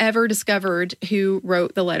wasn't ever discovered who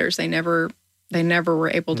wrote the letters. They never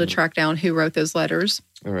were able to track down who wrote those letters.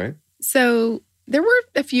 All right. So there were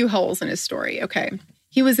a few holes in his story. Okay.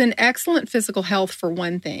 He was in excellent physical health, for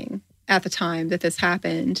one thing, at the time that this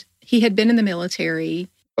happened. He had been in the military.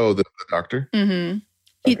 Oh, the doctor?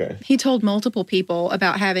 Mm-hmm. He told multiple people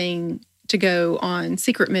about having to go on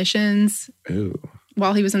secret missions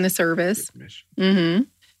while he was in the service. Mm-hmm.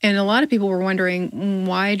 And a lot of people were wondering,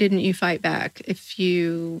 why didn't you fight back if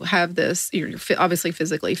you have this? You're obviously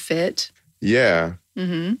physically fit. Yeah.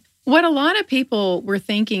 Mm-hmm. What a lot of people were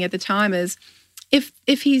thinking at the time is,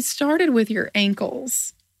 if he started with your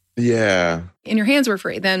ankles, and your hands were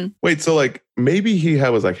free, then wait. So like maybe he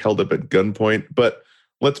was like held up at gunpoint, but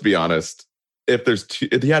let's be honest. If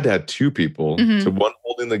he had to have 2 people, so one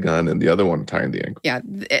holding the gun and the other one tying the ankle. Yeah,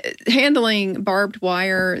 handling barbed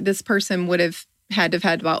wire, this person would have had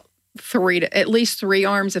about at least 3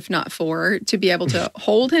 arms, if not 4, to be able to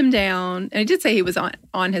hold him down. And I did say he was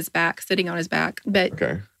on his back, sitting on his back. But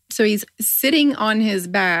so he's sitting on his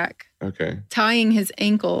back, tying his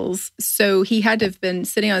ankles. So he had to have been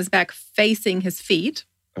sitting on his back facing his feet.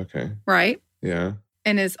 Okay. Right? Yeah.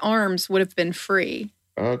 And his arms would have been free.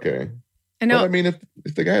 Okay. Well, I mean, if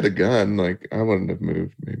the guy had a gun, like, I wouldn't have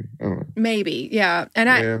moved, maybe. I don't know. Maybe, yeah. And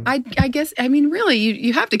I guess, I mean, really,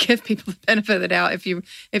 you have to give people the benefit of the doubt if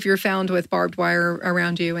you're found with barbed wire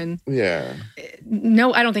around you. And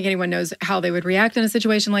no, I don't think anyone knows how they would react in a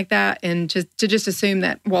situation like that. And to just assume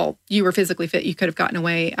that, well, you were physically fit, you could have gotten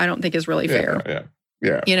away, I don't think is really fair.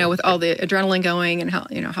 Yeah. With all the adrenaline going and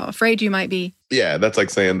how afraid you might be. Yeah, that's like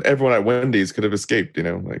saying everyone at Wendy's could have escaped,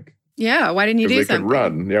 like. Yeah, why didn't you do something? They could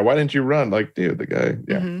run. Yeah, why didn't you run? Like, dude, the guy.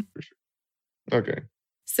 Yeah, for sure. Okay.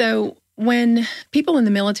 So when people in the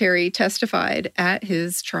military testified at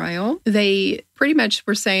his trial, they pretty much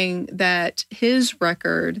were saying that his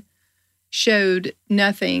record showed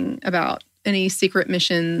nothing about any secret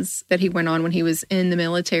missions that he went on when he was in the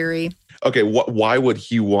military. Okay, why would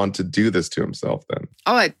he want to do this to himself then?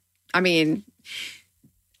 Oh, I mean,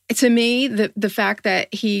 To me, the fact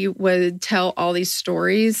that he would tell all these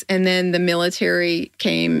stories and then the military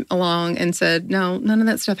came along and said, no, none of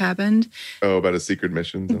that stuff happened. Oh, about his secret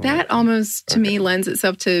missions? That almost, to me, lends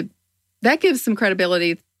itself to, that gives some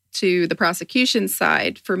credibility to the prosecution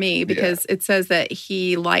side for me, because it says that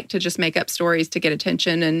he liked to just make up stories to get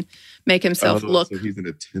attention and make himself look. So he's an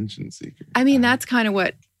attention seeker. I mean, that's kind of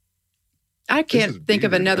what, I can't think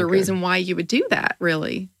of another reason why you would do that,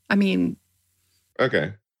 really. I mean.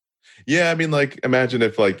 Okay. Yeah, I mean, like, imagine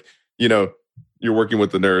if, like, you know, you're working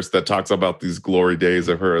with the nurse that talks about these glory days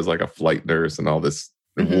of her as like a flight nurse and all this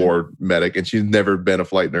war medic, and she's never been a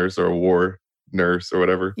flight nurse or a war nurse or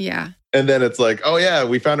whatever. Yeah. And then it's like, oh yeah,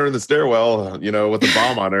 we found her in the stairwell, you know, with a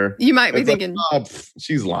bomb on her. You might be thinking, like, oh,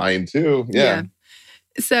 she's lying too. Yeah.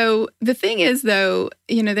 So the thing is, though,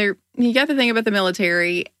 you know, you got the thing about the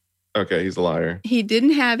military. Okay, he's a liar. He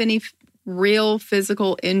didn't have any real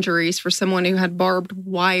physical injuries for someone who had barbed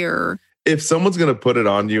wire. If someone's going to put it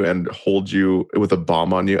on you and hold you with a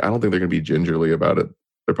bomb on you, I don't think they're going to be gingerly about it.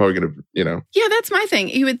 They're probably going to, you know. Yeah, that's my thing.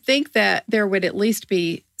 You would think that there would at least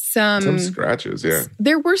be some scratches, yeah.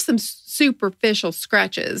 There were some superficial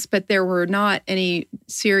scratches, but there were not any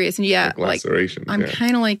serious. And like lacerations. I'm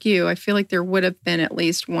kind of like you. I feel like there would have been at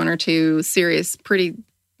least one or two serious, pretty,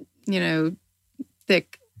 you know,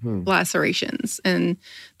 thick lacerations. And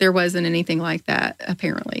there wasn't anything like that,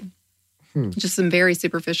 apparently. Just some very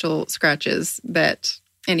superficial scratches that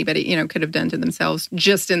anybody, you know, could have done to themselves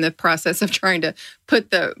just in the process of trying to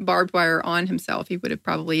put the barbed wire on himself. He would have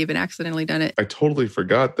probably even accidentally done it. I totally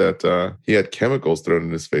forgot that he had chemicals thrown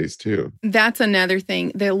in his face too. That's another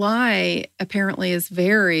thing. The lye apparently is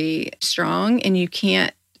very strong, and you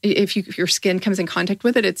can't, if your skin comes in contact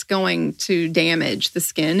with it, it's going to damage the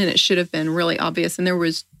skin, and it should have been really obvious. And there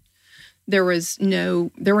were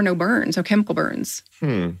no burns, no chemical burns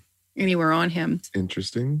anywhere on him.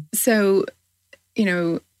 Interesting. So, you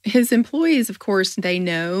know, his employees, of course, they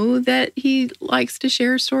know that he likes to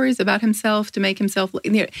share stories about himself to make himself,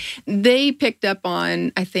 you know, they picked up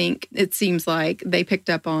on, I think it seems like they picked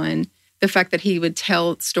up on the fact that he would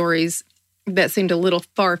tell stories that seemed a little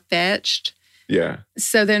far-fetched. Yeah.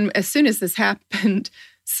 So then as soon as this happened,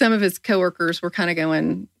 some of his coworkers were kind of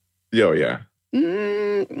going, oh, yeah.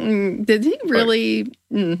 Did he really?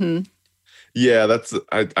 Like, yeah, that's,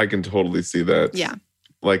 I can totally see that. Yeah.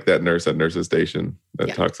 Like that nurse at Nurse's Station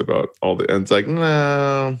that talks about all the, and it's like,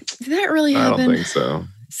 no. Did that really happen? I don't think so.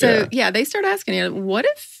 So, they start asking, you know, what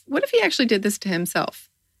if he actually did this to himself?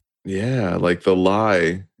 Yeah, like the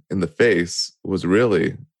lie in the face was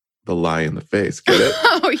really the lie in the face. Get it?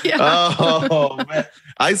 Oh, yeah. Oh, man.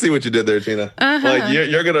 I see what you did there, Tina. Like,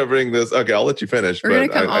 you're going to bring this. Okay, I'll let you finish. We're going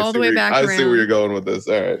to come all the way back around. I see where you're going with this.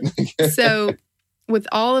 All right. So, with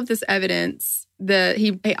all of this evidence,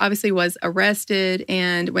 he obviously was arrested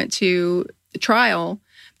and went to trial,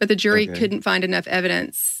 but the jury couldn't find enough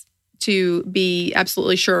evidence to be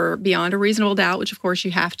absolutely sure beyond a reasonable doubt, which of course you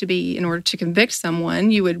have to be in order to convict someone.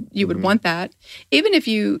 You would want that. Even if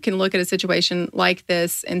you can look at a situation like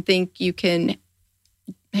this and think you can,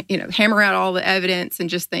 you know, hammer out all the evidence and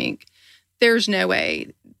just think there's no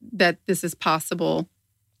way that this is possible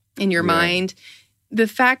in your mind. The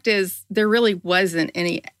fact is there really wasn't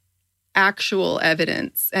any actual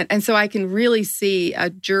evidence. And so I can really see a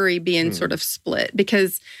jury being sort of split,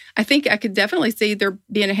 because I think I could definitely see there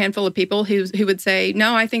being a handful of people who would say,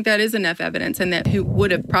 no, I think that is enough evidence, and that who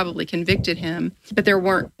would have probably convicted him. But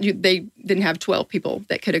they didn't have 12 people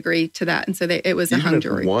that could agree to that. And so it was a hung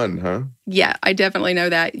jury. One, huh? Yeah, I definitely know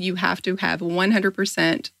that. You have to have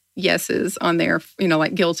 100% yeses on there, you know,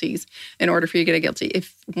 like guilties, in order for you to get a guilty.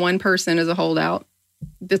 If one person is a holdout,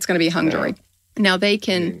 that's going to be a hung jury. Now they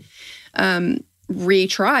can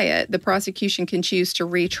retry it. The prosecution can choose to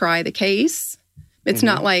retry the case. It's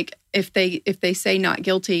not like if they say not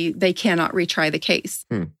guilty, they cannot retry the case.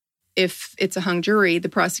 If it's a hung jury, the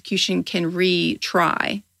prosecution can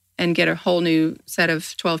retry and get a whole new set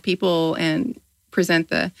of 12 people and present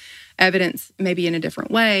the evidence maybe in a different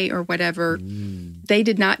way or whatever. They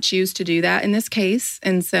did not choose to do that in this case,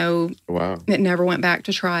 and so it never went back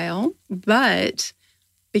to trial. But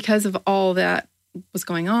because of all that was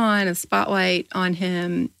going on, a spotlight on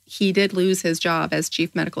him, he did lose his job as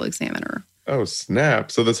chief medical examiner. Oh,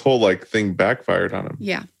 snap. So this whole thing backfired on him.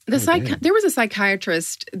 Yeah. There was a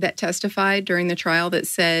psychiatrist that testified during the trial that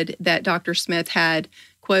said that Dr. Smith had,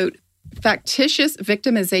 quote, factitious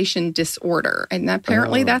victimization disorder. And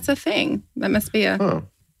apparently that's a thing. That must be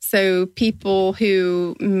So people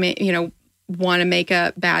who, want to make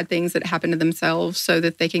up bad things that happen to themselves so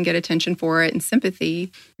that they can get attention for it and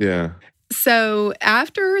sympathy. Yeah. So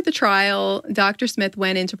after the trial, Dr. Smith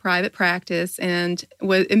went into private practice and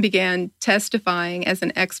began testifying as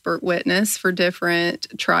an expert witness for different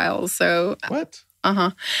trials. So what?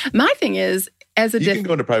 My thing is, as a he can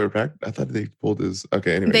go into private practice. I thought they pulled his.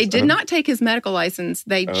 Okay, anyways. They did not take his medical license.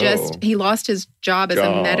 He lost his job as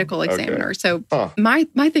a medical examiner. Okay. So my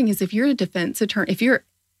thing is, if you're a defense attorney, if you're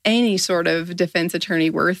any sort of defense attorney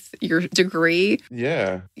worth your degree,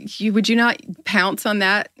 would you not pounce on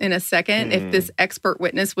that in a second if this expert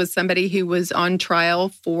witness was somebody who was on trial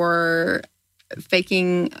for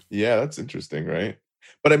faking? Yeah, that's interesting, right?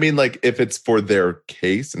 But I mean, like, if it's for their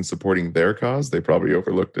case and supporting their cause, they probably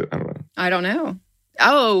overlooked it. I don't know.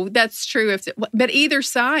 Oh, that's true. But either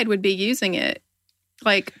side would be using it.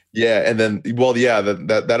 Like, yeah, and then,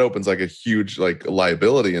 that opens like a huge like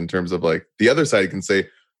liability in terms of like the other side can say,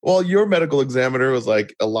 well, your medical examiner was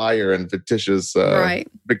like a liar and fictitious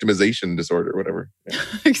victimization disorder, whatever. Yeah.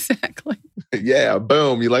 Exactly. Yeah,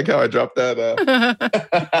 boom. You like how I dropped that?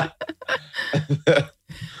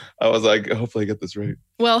 I was like, hopefully I get this right.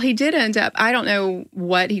 Well, he did end up, I don't know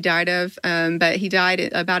what he died of, but he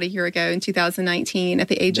died about a year ago in 2019 at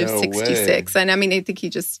the age of 66. Way. And I mean, I think he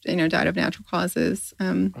just, died of natural causes.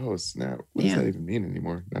 Oh, snap. What does that even mean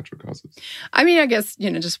anymore, natural causes? I mean, I guess,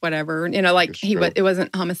 just whatever. Like it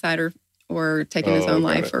wasn't homicide or taking his own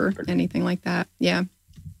life or anything like that. Yeah.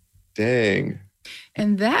 Dang.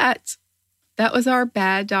 And that was our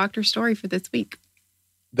bad doctor story for this week.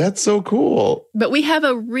 That's so cool. But we have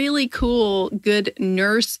a really cool, good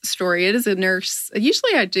nurse story. It is a nurse.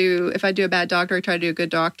 Usually if I do a bad doctor, I try to do a good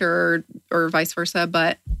doctor or vice versa.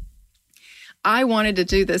 But I wanted to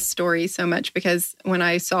do this story so much because when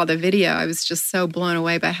I saw the video, I was just so blown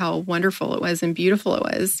away by how wonderful it was and beautiful it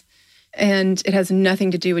was. And it has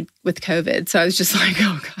nothing to do with COVID. So I was just like,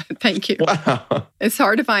 oh, God, thank you. Wow. It's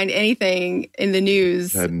hard to find anything in the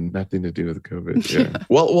news. It had nothing to do with COVID. Yeah.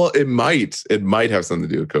 Well, it might. It might have something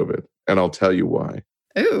to do with COVID. And I'll tell you why.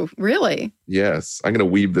 Oh, really? Yes. I'm going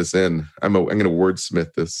to weave this in. I'm going to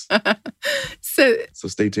wordsmith this. So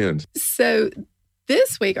stay tuned. So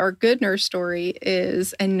this week, our good nurse story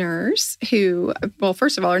is a nurse who, well,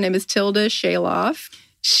 first of all, her name is Tilda Shaloff.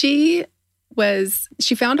 She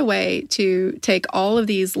found a way to take all of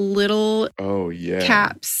these little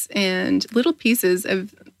caps and little pieces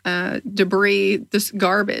of debris, this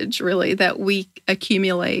garbage really, that we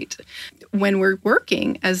accumulate when we're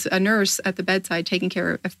working as a nurse at the bedside taking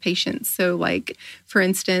care of patients. So like, for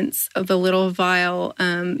instance, the little vial,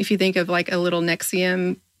 if you think of like a little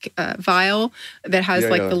Nexium vial that has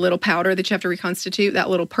the little powder that you have to reconstitute, that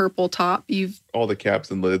little purple top. All the caps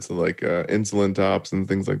and lids and like insulin tops and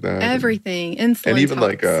things like that. Everything. Insulin and even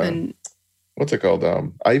tops like what's it called?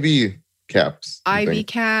 IV caps. IV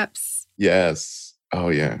caps. Yes. Oh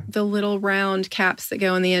yeah. The little round caps that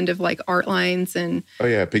go on the end of like art lines and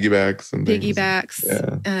piggybacks and piggybacks.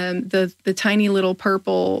 Yeah. The tiny little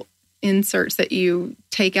purple inserts that you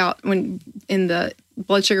take out when in the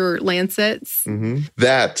blood sugar lancets. Mm-hmm.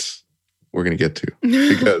 That we're going to get to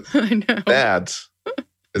because I know. That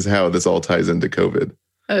is how this all ties into COVID.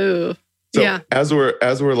 Oh, so yeah. As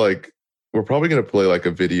we're like, we're probably going to play like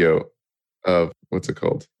a video of what's it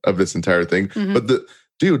called of this entire thing. Mm-hmm. But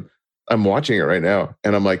dude, I'm watching it right now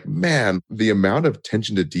and I'm like, man, the amount of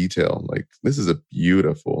attention to detail, like this is a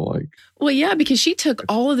beautiful, like. Well, yeah, because she took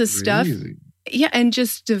all of this stuff. Yeah, and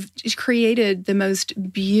just created the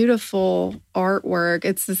most beautiful artwork.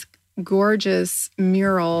 It's this gorgeous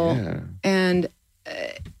mural, and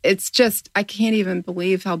it's just, I can't even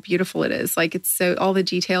believe how beautiful it is. Like, it's so, all the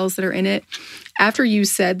details that are in it. After you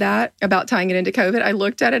said that about tying it into COVID, I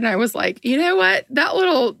looked at it and I was like, you know what? That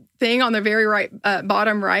little thing on the very right,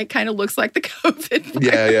 bottom right kind of looks like the COVID virus.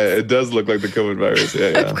 Yeah, it does look like the COVID virus.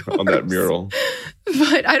 Yeah, on that mural.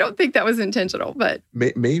 But I don't think that was intentional. But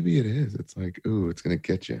maybe it is. It's like, ooh, it's going to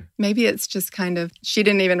get you. Maybe it's just kind of, she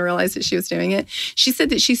didn't even realize that she was doing it. She said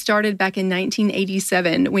that she started back in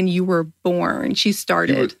 1987 when you were born. She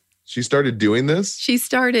started doing this? She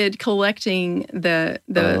started collecting the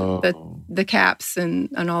caps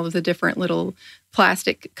and all of the different little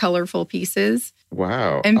plastic colorful pieces.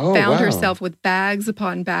 Wow. And found herself with bags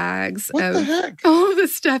upon bags of the heck? all of the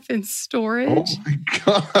stuff in storage. Oh my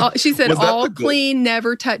God. She said, all clean,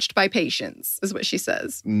 never touched by patients, is what she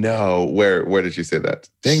says. No. Where did she say that?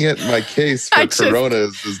 Dang it. My case for Corona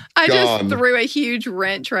is gone. I just threw a huge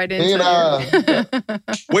wrench right into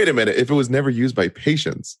it. Wait a minute. If it was never used by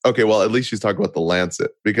patients. Okay, well, at least she's talking about the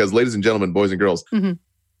Lancet. Because ladies and gentlemen, boys and girls,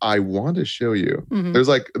 I want to show you. Mm-hmm. There's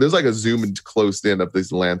like a zoom in close in of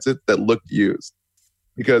these Lancet that looked used.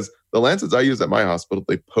 Because the Lancets I use at my hospital,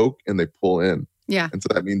 they poke and they pull in. Yeah. And so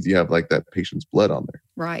that means you have like that patient's blood on there.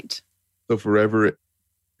 Right. so forever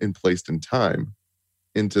placed in time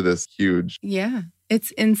into this huge. Yeah. It's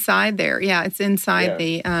inside there. Yeah. It's inside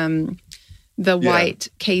the white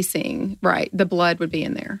casing. Right. The blood would be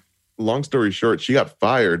in there. Long story short, she got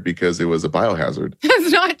fired because it was a biohazard.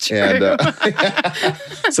 That's not true. And,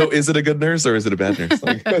 so is it a good nurse or is it a bad nurse?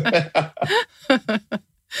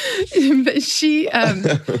 But she,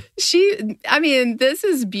 I mean, this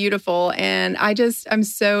is beautiful. And I'm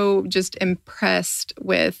so just impressed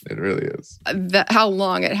with it really is how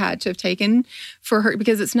long it had to have taken for her,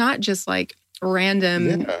 because it's not just like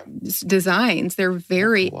random designs. They're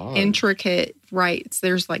very intricate, right?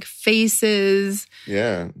 There's like faces.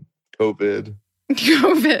 Yeah. COVID.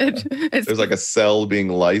 There's like a cell being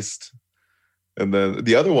lysed. And then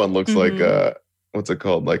the other one looks like, what's it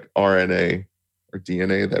called? Like RNA or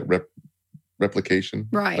DNA, that replication.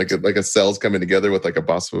 Right. Like a cell's coming together with like a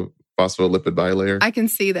phospholipid bilayer. I can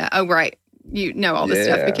see that. Oh, right. You know all this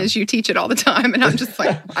stuff because you teach it all the time. And I'm just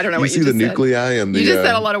like, I don't know what you just said. You see the nuclei and You just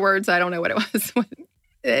said a lot of words. I don't know what it was.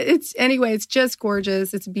 It's just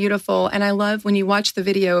gorgeous. It's beautiful. And I love when you watch the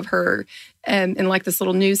video of her in like this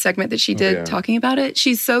little news segment that she did talking about it.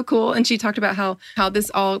 She's so cool. And she talked about how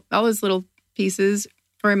this all those little pieces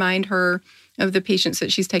remind her of the patients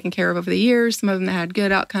that she's taken care of over the years. Some of them that had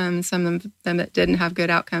good outcomes, some of them that didn't have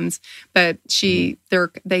good outcomes. But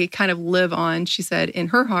they kind of live on, she said, in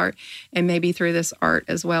her heart, and maybe through this art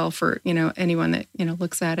as well for, anyone that,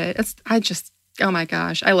 looks at it. Oh my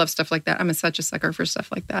gosh, I love stuff like that. I'm such a sucker for stuff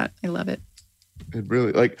like that. I love it. It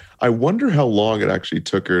really, I wonder how long it actually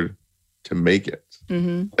took her to make it.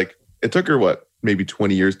 Mm-hmm. Like, it took her, maybe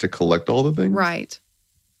 20 years to collect all the things? Right.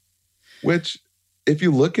 Which, if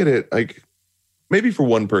you look at it, maybe for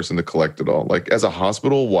one person to collect it all, as a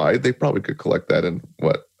hospital-wide, they probably could collect that in,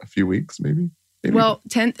 a few weeks, maybe? Well,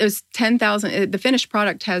 it was 10,000. The finished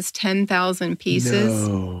product has 10,000 pieces.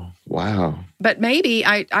 No. Wow. But maybe,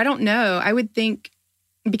 I don't know. I would think,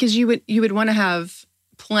 because you would want to have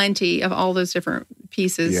plenty of all those different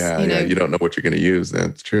pieces. Yeah, you don't know what you're going to use.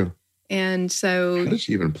 That's true. And so... How did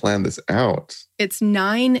she even plan this out? It's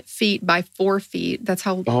 9 feet by 4 feet. That's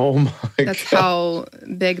how... Oh my God. That's how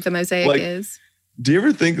big the mosaic is. Do you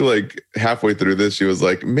ever think halfway through this, she was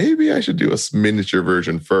like, maybe I should do a miniature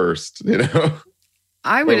version first,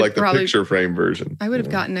 I would have probably, the picture frame version. I would have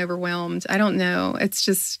gotten overwhelmed. I don't know. It's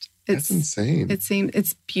just... That's insane.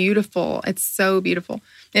 It's beautiful. It's so beautiful.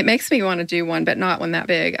 It makes me want to do one, but not one that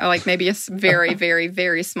big. I like maybe a very, very,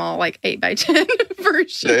 very small, 8 by 10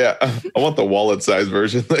 version. Yeah. I want the wallet size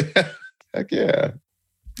version. Heck yeah.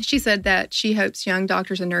 She said that she hopes young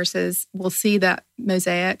doctors and nurses will see that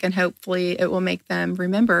mosaic, and hopefully it will make them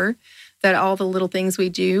remember that all the little things we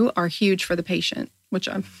do are huge for the patient, which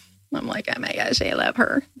I'm like, oh my gosh, I love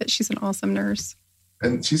her. But she's an awesome nurse.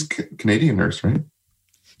 And she's a Canadian nurse, right?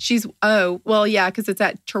 Because it's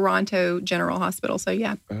at Toronto General Hospital. So,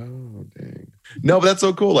 yeah. Oh, dang. No, but that's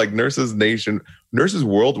so cool. Nurses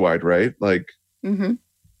worldwide, right? Mm-hmm.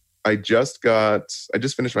 I just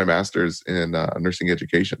finished my master's in nursing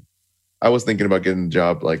education. I was thinking about getting a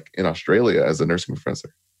job in Australia as a nursing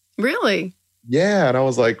professor. Really? Yeah. And I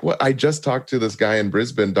was like, what? I just talked to this guy in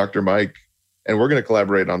Brisbane, Dr. Mike, and we're going to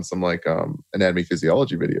collaborate on some anatomy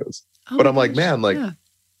physiology videos. Oh, but I'm like, man,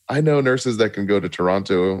 I know nurses that can go to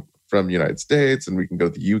Toronto from the United States, and we can go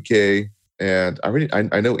to the UK. And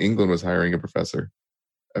I know England was hiring a professor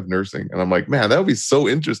of nursing. And I'm like, man, that would be so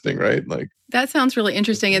interesting, right? That sounds really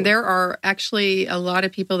interesting. And there are actually a lot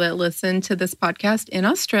of people that listen to this podcast in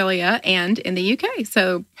Australia and in the UK.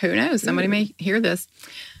 So who knows? Somebody may hear this.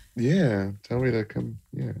 Yeah. Tell me to come.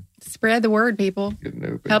 Yeah. Spread the word, people.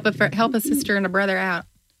 Help a sister and a brother out.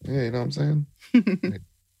 Yeah, you know what I'm saying?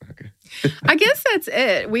 Okay. I guess that's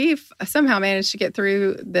it. We've somehow managed to get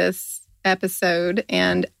through this episode,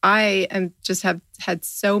 and I just have had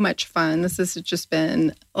so much fun. This has just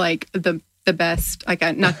been the best.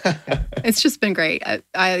 It's just been great.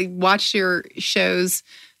 I watched your shows,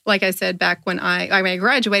 like I said, back when I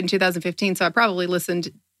graduated in 2015, so I probably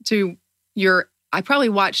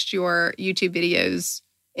watched your YouTube videes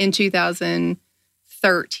in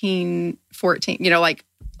 2013, 14,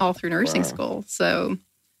 all through nursing school. So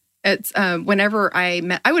it's whenever I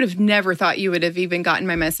would have never thought you would have even gotten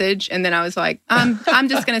my message. And then I was like, I'm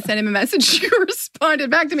just going to send him a message. You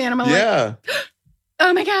responded back to me, and I'm like,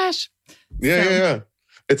 oh my gosh. Yeah.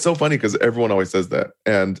 It's so funny because everyone always says that.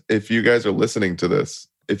 And if you guys are listening to this,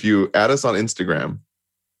 if you add us on Instagram,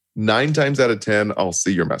 9 times out of 10, I'll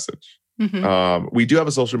see your message. Mm-hmm. We do have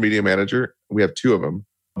a social media manager. We have 2 of them,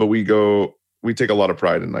 but we take a lot of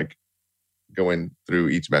pride in going through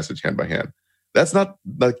each message hand by hand. That's not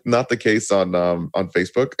the case on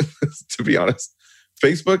Facebook, to be honest.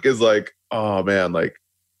 Facebook is oh man, like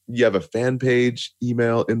you have a fan page,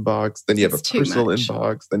 email inbox, then you have a personal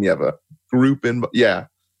inbox, then you have a group inbox. Yeah.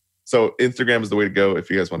 So Instagram is the way to go if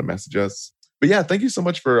you guys want to message us. But yeah, thank you so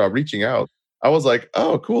much for reaching out. I was like,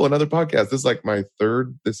 oh, cool, another podcast. This is like my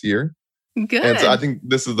third this year. Good. And so I think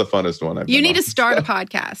this is the funnest one I've done. You need to start a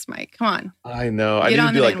podcast, Mike. Come on. I know. I need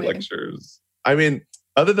to do like lectures. I mean,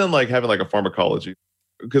 other than like having like a pharmacology,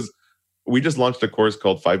 because we just launched a course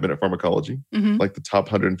called 5-Minute Pharmacology, like the top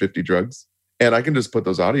 150 drugs. And I can just put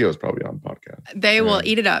those audios probably on podcast. They will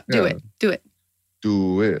eat it up. Do it. Do it.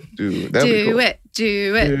 Do it.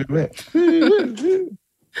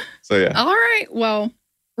 So yeah. All right. Well,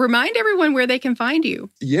 remind everyone where they can find you.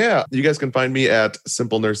 Yeah. You guys can find me at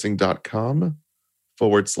simplenursing.com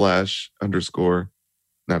 /_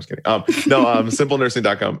 No, I'm just kidding.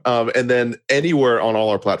 Simplenursing.com. And then anywhere on all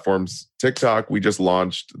our platforms, TikTok, we just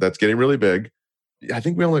launched. That's getting really big. I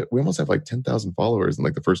think we almost have like 10,000 followers in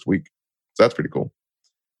like the first week. So that's pretty cool.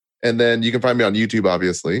 And then you can find me on YouTube,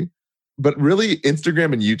 obviously. But really,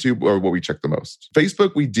 Instagram and YouTube are what we check the most.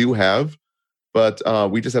 Facebook, we do have, but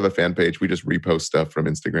we just have a fan page. We just repost stuff from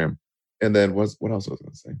Instagram. And then what else was I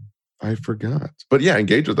going to say? I forgot. But yeah,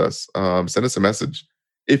 engage with us. Send us a message.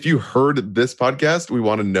 If you heard this podcast, we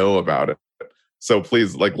want to know about it. So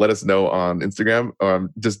please, like, let us know on Instagram.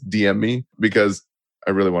 Just DM me because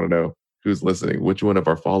I really want to know who's listening. Which one of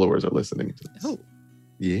our followers are listening to this? Oh,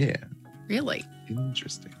 yeah. Really?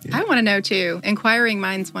 Interesting. Yeah. I want to know too. Inquiring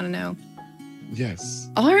minds want to know. Yes.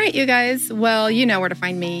 All right, you guys. Well, you know where to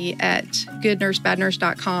find me at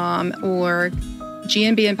goodnursebadnurse.com or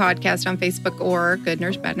GNBN Podcast on Facebook or Good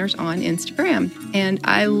Nurse Bad Nurse on Instagram. And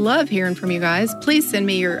I love hearing from you guys. Please send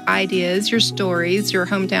me your ideas, your stories, your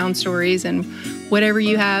hometown stories, and whatever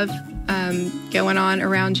you have going on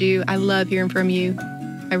around you. I love hearing from you.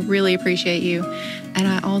 I really appreciate you. And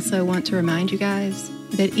I also want to remind you guys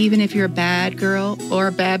that even if you're a bad girl or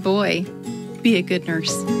a bad boy, be a good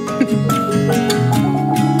nurse.